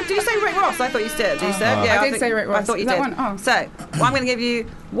 Yeah. Did you say Rick Ross? I thought you did. Did you say? Yeah, I did say Rick Ross. I thought you did. So, I'm going to give you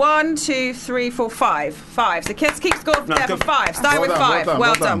 1, 2, 3, 4, 5. 5. So kids keep score there for 5. Start with 5.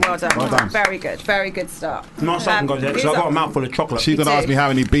 Well done. Very good start. Nice second, guys. Because I've got a mouthful of chocolate. She's going to ask me how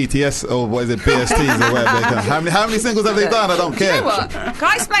many BTS or what is it, BSTs or whatever. How many singles have they done? I don't care. You know what? Can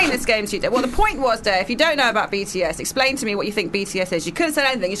I explain this game to you? Well, the point was, Dave, if you don't know about BTS, explain to me what you think BTS is. You could have said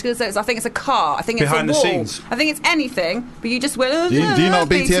anything. You could have said, I think it's a car. I think it's behind a wall. the scenes. I think it's anything. But you just went. Do you know what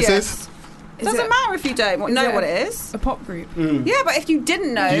BTS is? Doesn't matter if you don't know what it is. A pop group. Yeah, but if you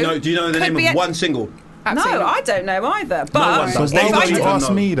didn't know, do you know the name of one single? Absolutely. No, I don't know either. But so why would you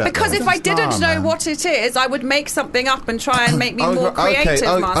ask me that? Because if I didn't know what it is, I would make something up and try and make me more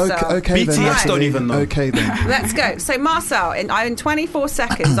creative, Marcel. Okay, BTS don't even know. Okay, then. Let's go. So, Marcel, in 24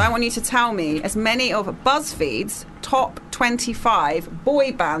 seconds, I want you to tell me as many of BuzzFeed's top 25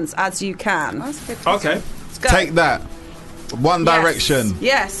 boy bands as you can. Okay. Let's go. Take that. One Direction.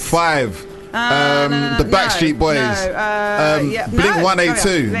 Yes. 5. The Backstreet Boys. Blink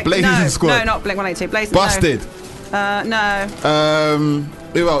 182. Blazing Squad. No, not Blink 182. Blazing. Busted. No.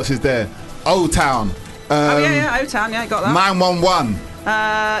 Who else is there? O-Town. O-Town. Yeah, got that. 911.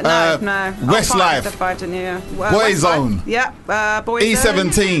 No. Westlife. Boyzone. Yeah. Boyzone.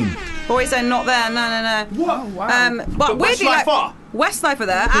 E17. Boyzone not there. No. What? Wow. But weirdly, Westlife are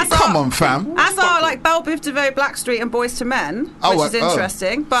there. Come on, fam. As are like Belle Biv DeVoe, Blackstreet, and Boyz II Men, which is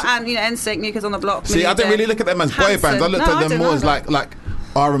interesting. But NSYNC, New Kids on the Block. See, I didn't really look at them as boy bands. I looked at them more as like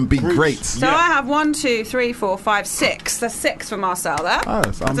R&B greats. So I have 1, 2, 3, 4, 5, 6. There's 6 for Marcel there.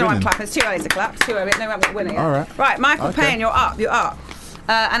 Oh, so I'm clapping. It's too early to clap. It's too early. No, I'm not winning. All right. Right, Michael Payne, you're up.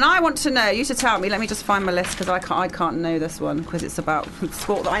 And I want to know, you to tell me, let me just find my list because I can't know this one because it's about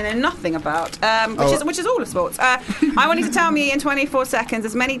sport that I know nothing about, which is all of sports. I want you to tell me in 24 seconds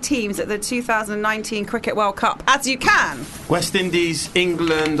as many teams at the 2019 Cricket World Cup as you can. West Indies,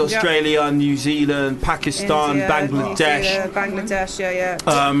 England, Australia, New Zealand, Pakistan, India, Bangladesh. Bangladesh, yeah.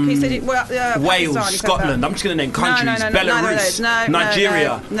 Wales, Pakistan, Scotland. I'm just going to name countries. Belarus,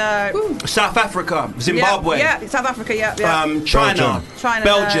 Nigeria, South Africa, Zimbabwe. Yeah, South Africa, yeah. China,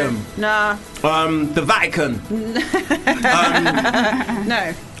 Belgium. No. The Vatican.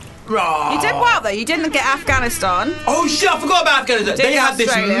 No. You did well though. You didn't get Afghanistan. Oh shit! I forgot about Afghanistan. They had this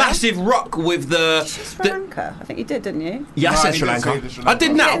Australia. massive rock with the Sri Lanka. I think you did, didn't you? Yeah, I said Sri Lanka. I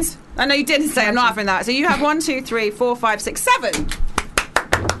did now. I know you didn't say. I'm not having that. So you have 1, 2, 3, 4, 5, 6, 7.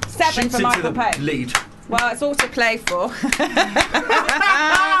 7 for Michael Payne. Lead. Well, it's all to play for.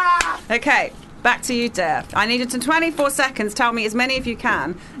 Okay. Back to you, Dare. I need you to 24 seconds. Tell me as many as you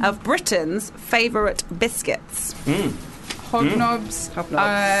can of Britain's favourite biscuits. Hobnobs.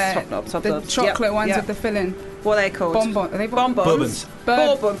 Hobnobs. The chocolate ones with the filling. What are they called? Bonbons. Are they bonbons?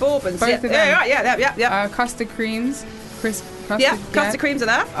 Bourbons. Bourbons. Both of them. Yeah. Custard creams. Custard creams are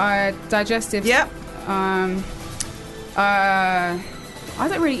there. Digestives. Yep. I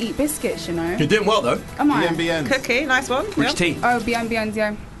don't really eat biscuits, you know. You're doing well though. Am I? Cookie, nice one. Rich tea. Oh, BNBNs,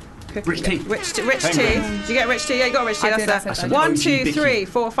 yeah. Rich tea. Rich tea. Did you get rich tea? Yeah, you got rich tea. That's I 1, 2, 3,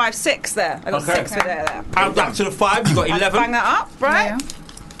 4, 5, 6 there. I got 6 for there. Add that to the 5, you got 11. Bang that up, right? Yeah.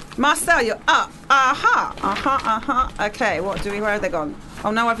 Marcel, you're up. Okay, where have they gone?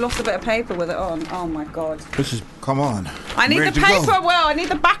 Oh no, I've lost a bit of paper with it on. Oh my god. This is. Come on. I need the paper, Will. I need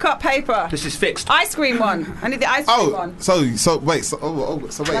the backup paper. This is fixed. Ice cream one. I need the ice cream one. So wait. I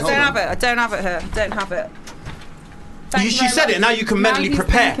don't have it. I don't have it here. I don't have it. You said it, now you can mentally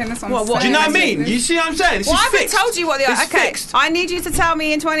prepare. Do you know what I mean? You see what I'm saying? This is I haven't fixed. told you what they are. It's Okay, fixed. I need you to tell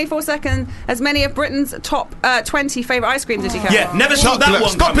me in 24 seconds as many of Britain's top 20 favourite ice creams as you can. Yeah, never saw that one.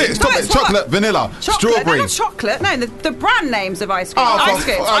 Stop it. Chocolate, vanilla, strawberry. No, not chocolate. No, the brand names of ice cream. Ice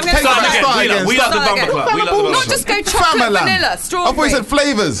cream. I'm going to start again. We love the Bumper Club. Not just go chocolate, vanilla, strawberry. I thought you said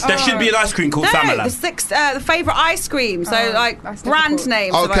flavours. There should be an ice cream called Famalan. The favourite ice cream. So brand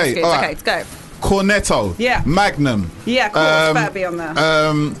names of ice creams. Okay, let's go. Cornetto. Yeah. Magnum. Yeah, of course, better be on there.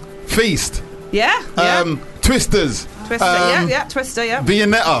 Feast. Yeah. Twisters. Twister. Twister. Yeah.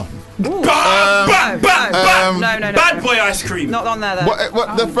 Viennetta. No. Bad boy ice cream. Not on there.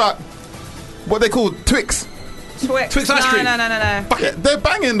 What they called Twix. Twix ice cream. No. They're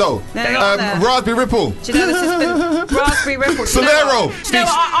banging though. Raspberry Ripple. Do you know the system? Raspberry Ripple. Solero.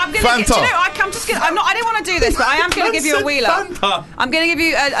 I'm going to. Fanta. I didn't want to do this, but I am going to give you a wheel up. I'm going to give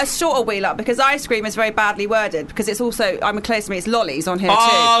you a shorter wheel up because ice cream is very badly worded because it's also close to me. It's lollies on here too.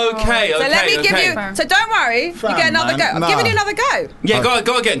 Okay. So let me give you. So don't worry. You get another go. I'm giving you another go. Yeah,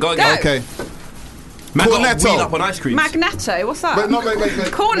 go again. Okay. Cornetto. Up on ice creams. Magneto, what's that? Wait.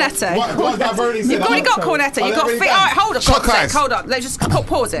 Cornetto. You've already got Cornetto. You've got All right, hold on. Hold on. Let's just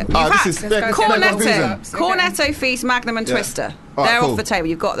pause it. Cornetto, Feast, Magnum, and Twister. They're off the table.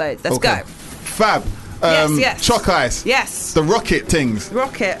 You've got those. Let's go. Fab. Yes. Choc ice. Yes. The rocket things.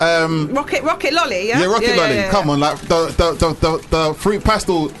 Rocket lolly. Yeah. Yeah, rocket lolly. Come on, like the fruit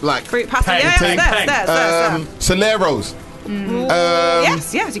pastel, like fruit pastel. Yeah, there. Soleros.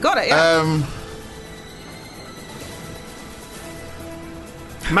 Yes, you got it. Yeah.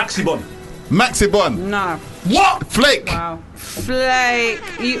 Maxibon. No. What? Flake. Wow. Flake.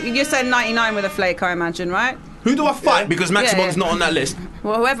 You said 99 with a flake, I imagine, right? Who do I fight? Because Maxibon's not on that list.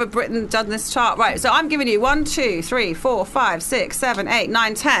 Well, whoever Britain done this chart. Right, so I'm giving you 1, 2, 3, 4, 5, 6, 7, 8,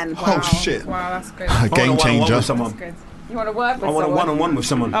 9, 10. Wow. Oh, shit. Wow, that's good. Game changer. That's good. You want to work with someone? I want a one-on-one with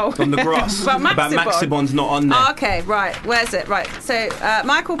someone on the grass. About Maxibon's not on there. Oh, okay, right. Where's it? Right. So,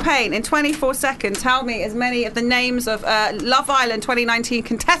 Michael Payne, in 24 seconds, tell me as many of the names of Love Island 2019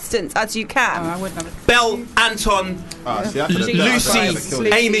 contestants as you can. I wouldn't have it. Belle, Anton, Lucy,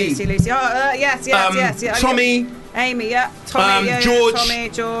 Amy. Lucy. Oh, yes. Tommy. Amy, yeah. Tommy, George. Tommy,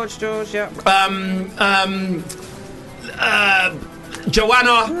 George, yeah.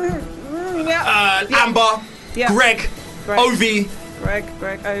 Joanna. Amber. Yeah. Greg. Ovi. Greg,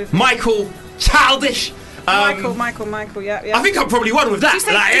 Ovi. Michael. Childish. Michael, yeah. I think I probably won with that. You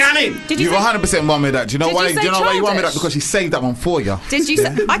know what I mean? You 100% won with that. Do you know why? You why you won with that? Because she saved that one for you. Did you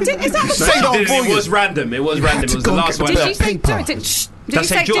say? I did. Is that the saved that one for you? It was random. It was the last one. Did you say? Did you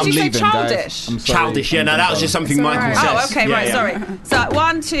say childish? Childish, yeah. No, that was just something Michael says. Oh, okay, right. Sorry. So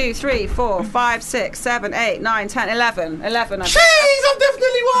 1, 2, 3, 4, 5, 6, 7, 8, 9, 10, 11. 11. Jeez, I've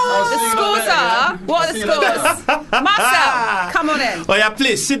definitely won. The scores are. What are the scores? Marcel, come on in. Oh yeah,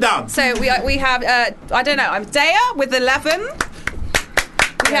 please sit down. So we have. I don't know. I'm Dea with 11.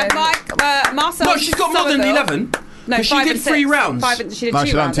 We had Marcel. No, she's got more than Somerville. 11. No, she 5 did and 3 6. rounds. She did No, 2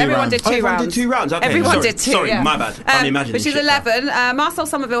 she done rounds. 2 Everyone rounds. did 2 Oh, everyone rounds. did 2 rounds. Okay, Everyone sorry. did 2. Sorry, yeah. my bad. I'm imagining But she's shit. 11. Marcel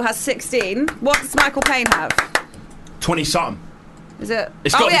Somerville has 16. What does Michael Payne have? 20 something. Is it?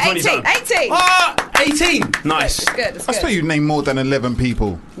 It's got to be 18. 20 something. 18. Ah, 18. Nice. It's good. It's I good. swear you named more than 11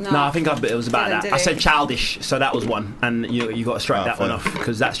 people. No, I think it was about Didn't, that. did I he? said childish, so that was one, and you got to strike Oh, that fair. one off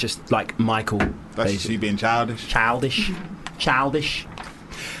because that's just like Michael. That's basically. she being childish. Childish.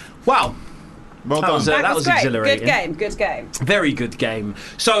 Wow. Well That done. was, that was great. exhilarating. Good game. Very good game.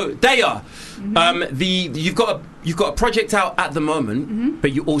 So Daya, you've got a project out at the moment,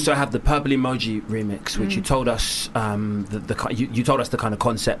 but you also have the Purple Emoji remix, which you told us you told us the kind of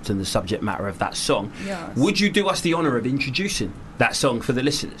concept and the subject matter of that song. Yes. Would you do us the honour of introducing that song for the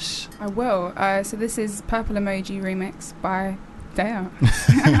listeners? I will. So this is Purple Emoji remix by Daya.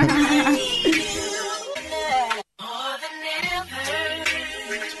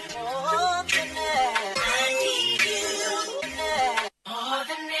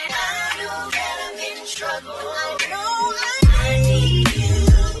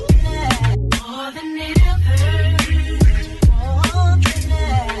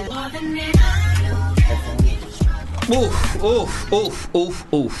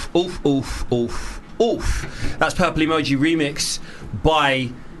 Oof. That's Purple Emoji remix by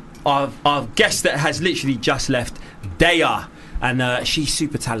our guest that has literally just left, Daya. And she's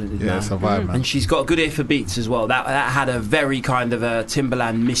super talented, Yeah, man. it's a vibe, man. And she's got a good ear for beats as well. That had a very kind of a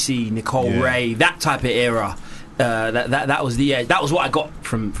Timbaland, Missy, Nicole Ray, that type of era. That was the that was what I got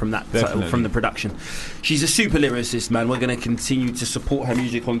from that Definitely. from the production. She's a super lyricist, man. We're going to continue to support her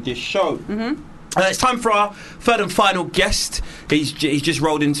music on this show. It's time for our third and final guest. He's just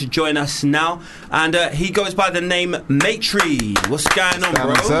rolled in to join us now, and he goes by the name Matry. What's going on,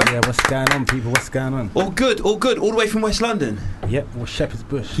 bro? Yeah, what's going on, people? What's going on? All good. All the way from West London. Yep, well, Shepherd's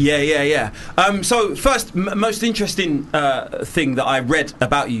Bush. Yeah. So first, most interesting thing that I read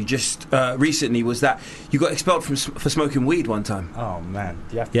about you just recently was that you got expelled for smoking weed one time. Oh man,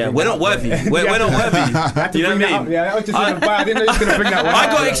 you have to Yeah, bring we're that not up, worthy. yeah. We're not worthy. You know what I mean? Yeah, I was just in the bar. I didn't know you were going to bring that one I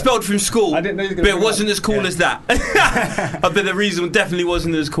up. got expelled from school, I didn't know you were but gonna it bring wasn't that as cool as that. But the reason definitely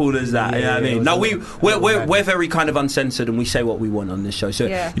wasn't as cool as that. You know what I mean? No, we're very kind of uncensored, and we say what we want on this show. So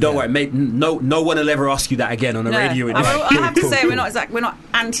Yeah. you don't worry, mate. No one will ever ask you that again on a radio. I have to say we're not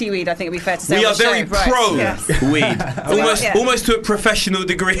anti-weed. I think it'd be fair to say We on are the very show. Right. pro Yes. weed, almost to a professional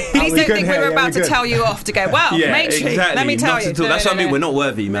degree. Please don't think we were about to tell you off to go. Well, Yeah, Matry, exactly. let me tell Not you. at all. That's what I mean. No. We're not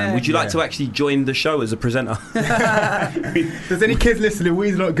worthy, man. Yeah. Would you like to actually join the show as a presenter? There's any kids listening,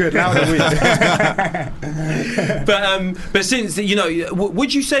 weed's not good. Louder weed. But since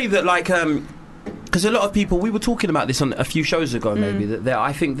would you say that like because a lot of people, we were talking about this on a few shows ago, maybe that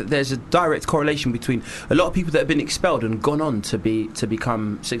I think that there's a direct correlation between a lot of people that have been expelled and gone on to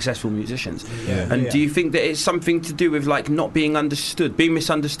become successful musicians. Yeah. And Yeah. do you think that it's something to do with like not being understood, being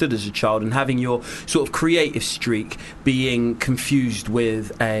misunderstood as a child, and having your sort of creative streak being confused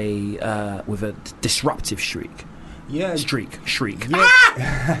with a disruptive streak? Yeah. Shriek.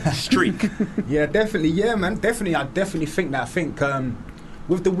 Yeah. Streak. Yeah, definitely. Yeah, man. Definitely. I definitely think that. I think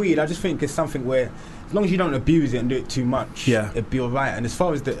with the weed, I just think it's something where, as long as you don't abuse it and do it too much, it'd be alright. And as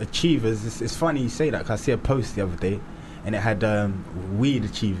far as the achievers, it's funny you say that, because I see a post the other day, and it had weed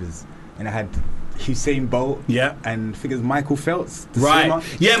achievers, and it had Usain Bolt, and I think it was Michael Phelps, the swimmer.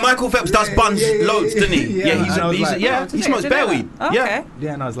 Yeah, Michael Phelps does buns loads, doesn't he? Yeah, he smokes bear weed. Okay.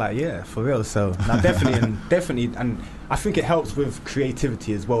 Yeah, and I was like, yeah, for real. So definitely, and I think it helps with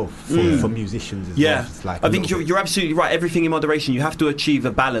creativity as well for musicians as well. It's like I think you're absolutely right. Everything in moderation. You have to achieve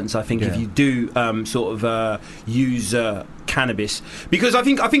a balance. I think if you do use cannabis, because I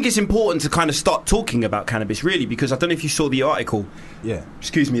think it's important to kind of start talking about cannabis, really, because I don't know if you saw the article.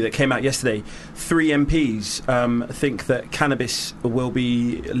 Excuse me, that came out yesterday. 3 MPs think that cannabis will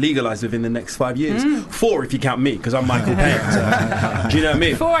be legalised within the next 5 years. 4 if you count me, because I'm Michael Payne. So, do you know what I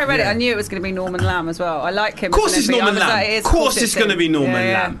mean? Before I read it, I knew it was going to be Norman Lamb as well. I like him. Of course, as it's an MP. Norman I was Lamb. like, Of course, it's going to be Norman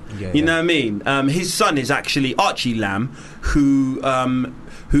Yeah. Lamb. You know what I mean? His son is actually Archie Lamb,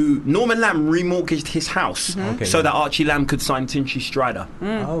 who Norman Lamb remortgaged his house so that Archie Lamb could sign Tinchy Strider.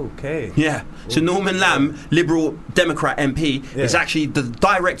 Okay. Yeah. So Norman Lamb, Liberal Democrat MP, is actually the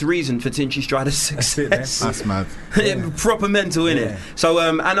direct reason for Tinchy Strider's success. That's mad. Proper mental, innit? So,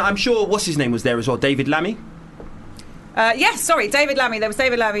 and I'm sure what's his name was there as well, David Lammy. Yes, sorry, David Lammy. There was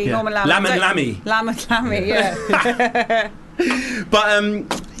David Lammy, Norman Lamb. Lamb and Lammy. Lamb and Lammy, yeah. But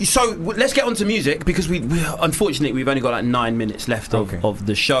so let's get on to music, because we unfortunately we've only got like 9 minutes left of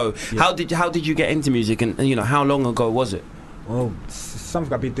the show. How did you get into music, and how long ago was it? Well, it's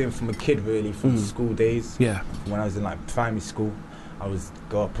something I've been doing from a kid, really, from school days. Yeah. When I was in like primary school, I was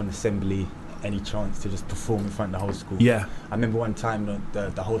go up on assembly, any chance to just perform in front of the whole school. Yeah. I remember one time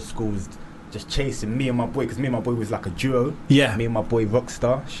the whole school was just chasing me and my boy, because me and my boy was like a duo. Yeah. Me and my boy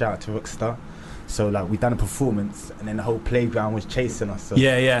Rockstar, shout out to Rockstar. So like we done a performance, and then the whole playground was chasing us. So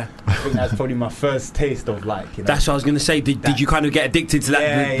Yeah. I think that's probably my first taste of like, you know. That's what I was going to say. Did you kind of get addicted to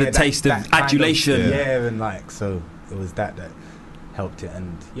that, the taste of adulation? And like, so it was that helped it,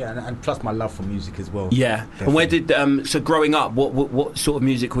 and and plus my love for music as well. Yeah. Definitely. And where did so growing up, what sort of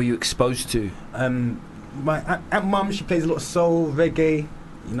music were you exposed to? My aunt mum, she plays a lot of soul, reggae,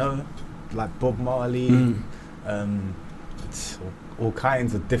 you know, like Bob Marley, it's all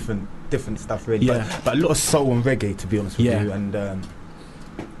kinds of different stuff really. But a lot of soul and reggae, to be honest with you,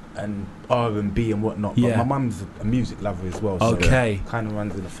 and R&B and whatnot. But my mum's a music lover as well. So kind of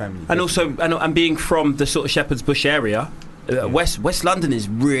runs in the family. And also, and being from the sort of Shepherd's Bush area. West London is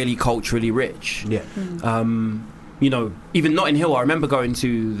really culturally rich. Yeah. You know, even Notting Hill. I remember going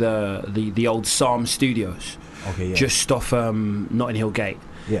to the old Psalm Studios, just off Notting Hill Gate.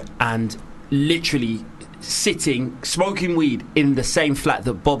 Yeah. And literally sitting, smoking weed in the same flat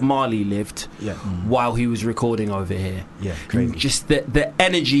that Bob Marley lived while he was recording over here. Yeah, crazy. Just the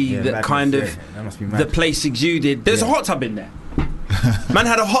energy that kind of the place exuded. There's a hot tub in there. Man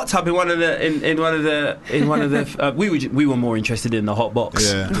had a hot tub in one of the. We were more interested in the hot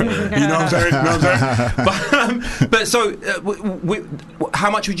box. Yeah. You know what I'm saying? But so, how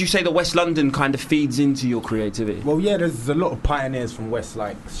much would you say that West London kind of feeds into your creativity? Well, yeah, there's a lot of pioneers from West.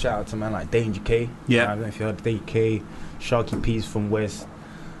 Like shout out to man like Danger K. Yeah, I don't know if you heard Danger K, Sharky P's from West.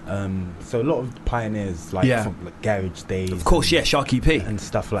 So a lot of pioneers like from like Garage Days. Of course, Sharky P and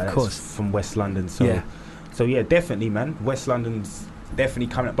stuff like that. Of course, from West London. So yeah, definitely, man. West London's definitely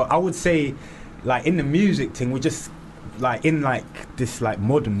coming up. But I would say, like in the music thing, we're just like in like this like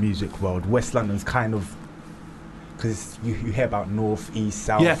modern music world. West London's kind of, because you hear about North, East,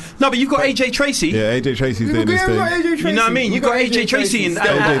 South. Yeah, no, but you've got AJ Tracy. Yeah, AJ Tracy's doing his thing. You know what I mean? You've got AJ Tracy and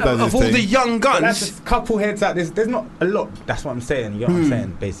of all the young guns. But that's a couple heads out. There's not a lot. That's what I'm saying. You know what I'm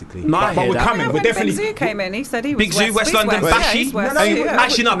saying, basically. No, but we're coming. We're definitely. Big Zoo came in. He said he was Big Zoo, West London, Bashy.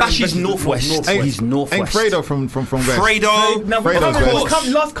 Actually, no, Bashy's northwest. He's northwest. Ain't Fredo from West?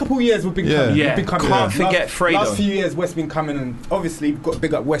 Fredo. Last couple of years we've been coming. Yeah, can't forget Fredo. Last few years West been coming, and obviously we've got to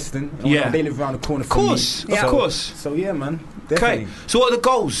big up Western. Yeah, they live around the corner. Of course. So yeah, man. Okay, so what are the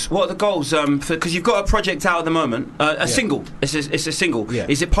goals? Because you've got a project out at the moment, a single. It's a single. Yeah.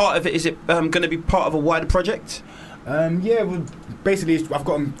 Is it part of it? Is it going to be part of a wider project? Well, basically,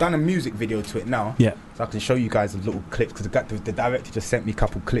 I've done a music video to it now. Yeah. So I can show you guys a little clips, because the director just sent me a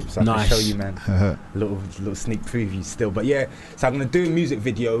couple clips. I can show you, man. a little sneak preview still. But yeah, so I'm going to do a music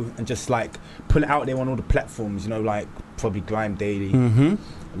video and just like pull it out there on all the platforms, you know, like probably Grime Daily.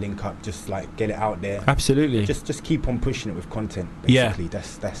 Link up, just like get it out there. Absolutely. Just keep on pushing it with content. Basically,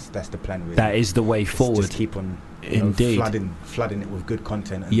 that's the plan. Really. That is the way forward. Just keep on, indeed, flooding it with good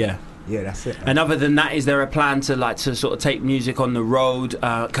content. And yeah, that's it. Man. And other than that, is there a plan to sort of take music on the road?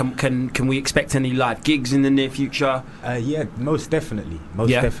 Can we expect any live gigs in the near future? Yeah, most definitely.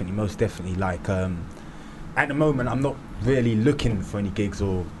 Most definitely. Like at the moment, I'm not really looking for any gigs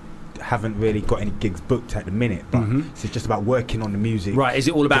or haven't really got any gigs booked at the minute, but it's just about working on the music. Right, is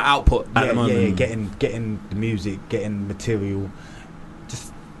it all about output at the moment? Yeah, getting the music, getting material,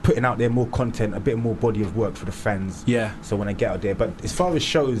 just putting out there more content, a bit more body of work for the fans. Yeah. So when I get out there, but as far as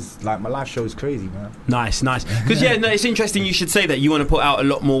shows, like my live show is crazy, man. Nice. Because it's interesting you should say that you want to put out a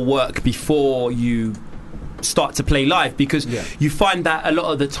lot more work before you start to play live, because you find that a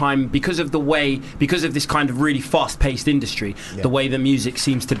lot of the time, because of this kind of really fast-paced industry, the way the music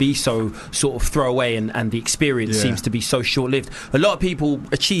seems to be so sort of throwaway and the experience seems to be so short-lived, a lot of people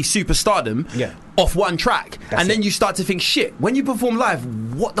achieve superstardom off one track. Then you start to think, shit, when you perform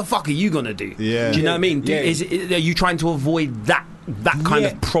live, what the fuck are you gonna do? Do you know what I mean? Are you trying to avoid that kind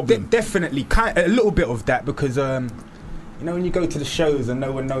of problem? Definitely, a little bit of that, because you know, when you go to the shows and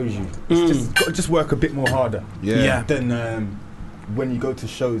no one knows you, it's got to just work a bit more harder than when you go to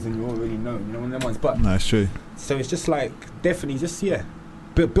shows and you already know, you know, one of them ones. But no, it's true. So it's just like, definitely just,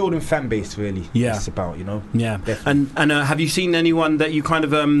 building fan base, really. Yeah. It's about, you know. Yeah. Definitely. And have you seen anyone that you kind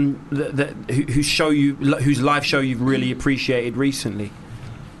of, whose live show you've really appreciated recently?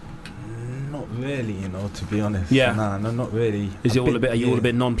 Really, you know, to be honest. Yeah. No, not really. Is it all a bit? Are you all a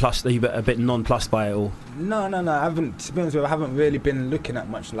bit nonplussed? Are you a bit nonplussed by it all? No. I haven't. To be honest with you, I haven't really been looking at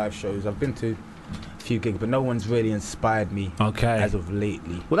much live shows. I've been to a few gigs, but no one's really inspired me. As of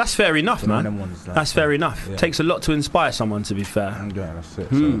lately. Well, that's fair enough, man. Like that's fair enough. Yeah. Takes a lot to inspire someone, to be fair. Yeah, that's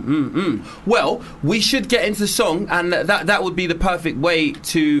it. Well, we should get into the song, and that would be the perfect way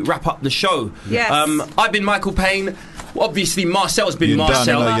to wrap up the show. Yes. I've been Michael Payne. Obviously, Marcel's been You're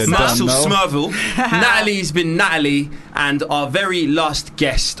Marcel. done, you're Marcel done, no? Smurville. Natalie's been Natalie. And our very last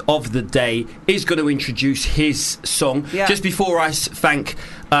guest of the day is going to introduce his song. Yeah. Just before I thank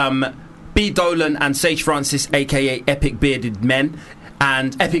B. Dolan and Sage Francis, a.k.a. Epic Bearded Men.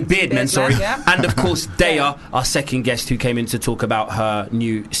 And Epic Beardmen, sorry. Yeah. And, of course, Daya, our second guest, who came in to talk about her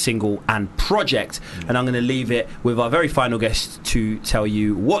new single and project. And I'm going to leave it with our very final guest to tell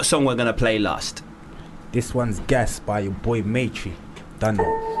you what song we're going to play last. This one's Gas by your boy Matri. Done it.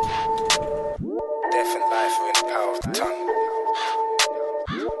 Death and life are in the power of the tongue.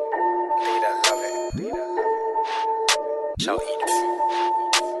 They that love it shall eat it.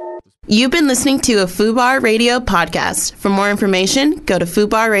 You've been listening to a FUBAR Radio podcast. For more information, go to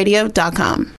FUBARradio.com.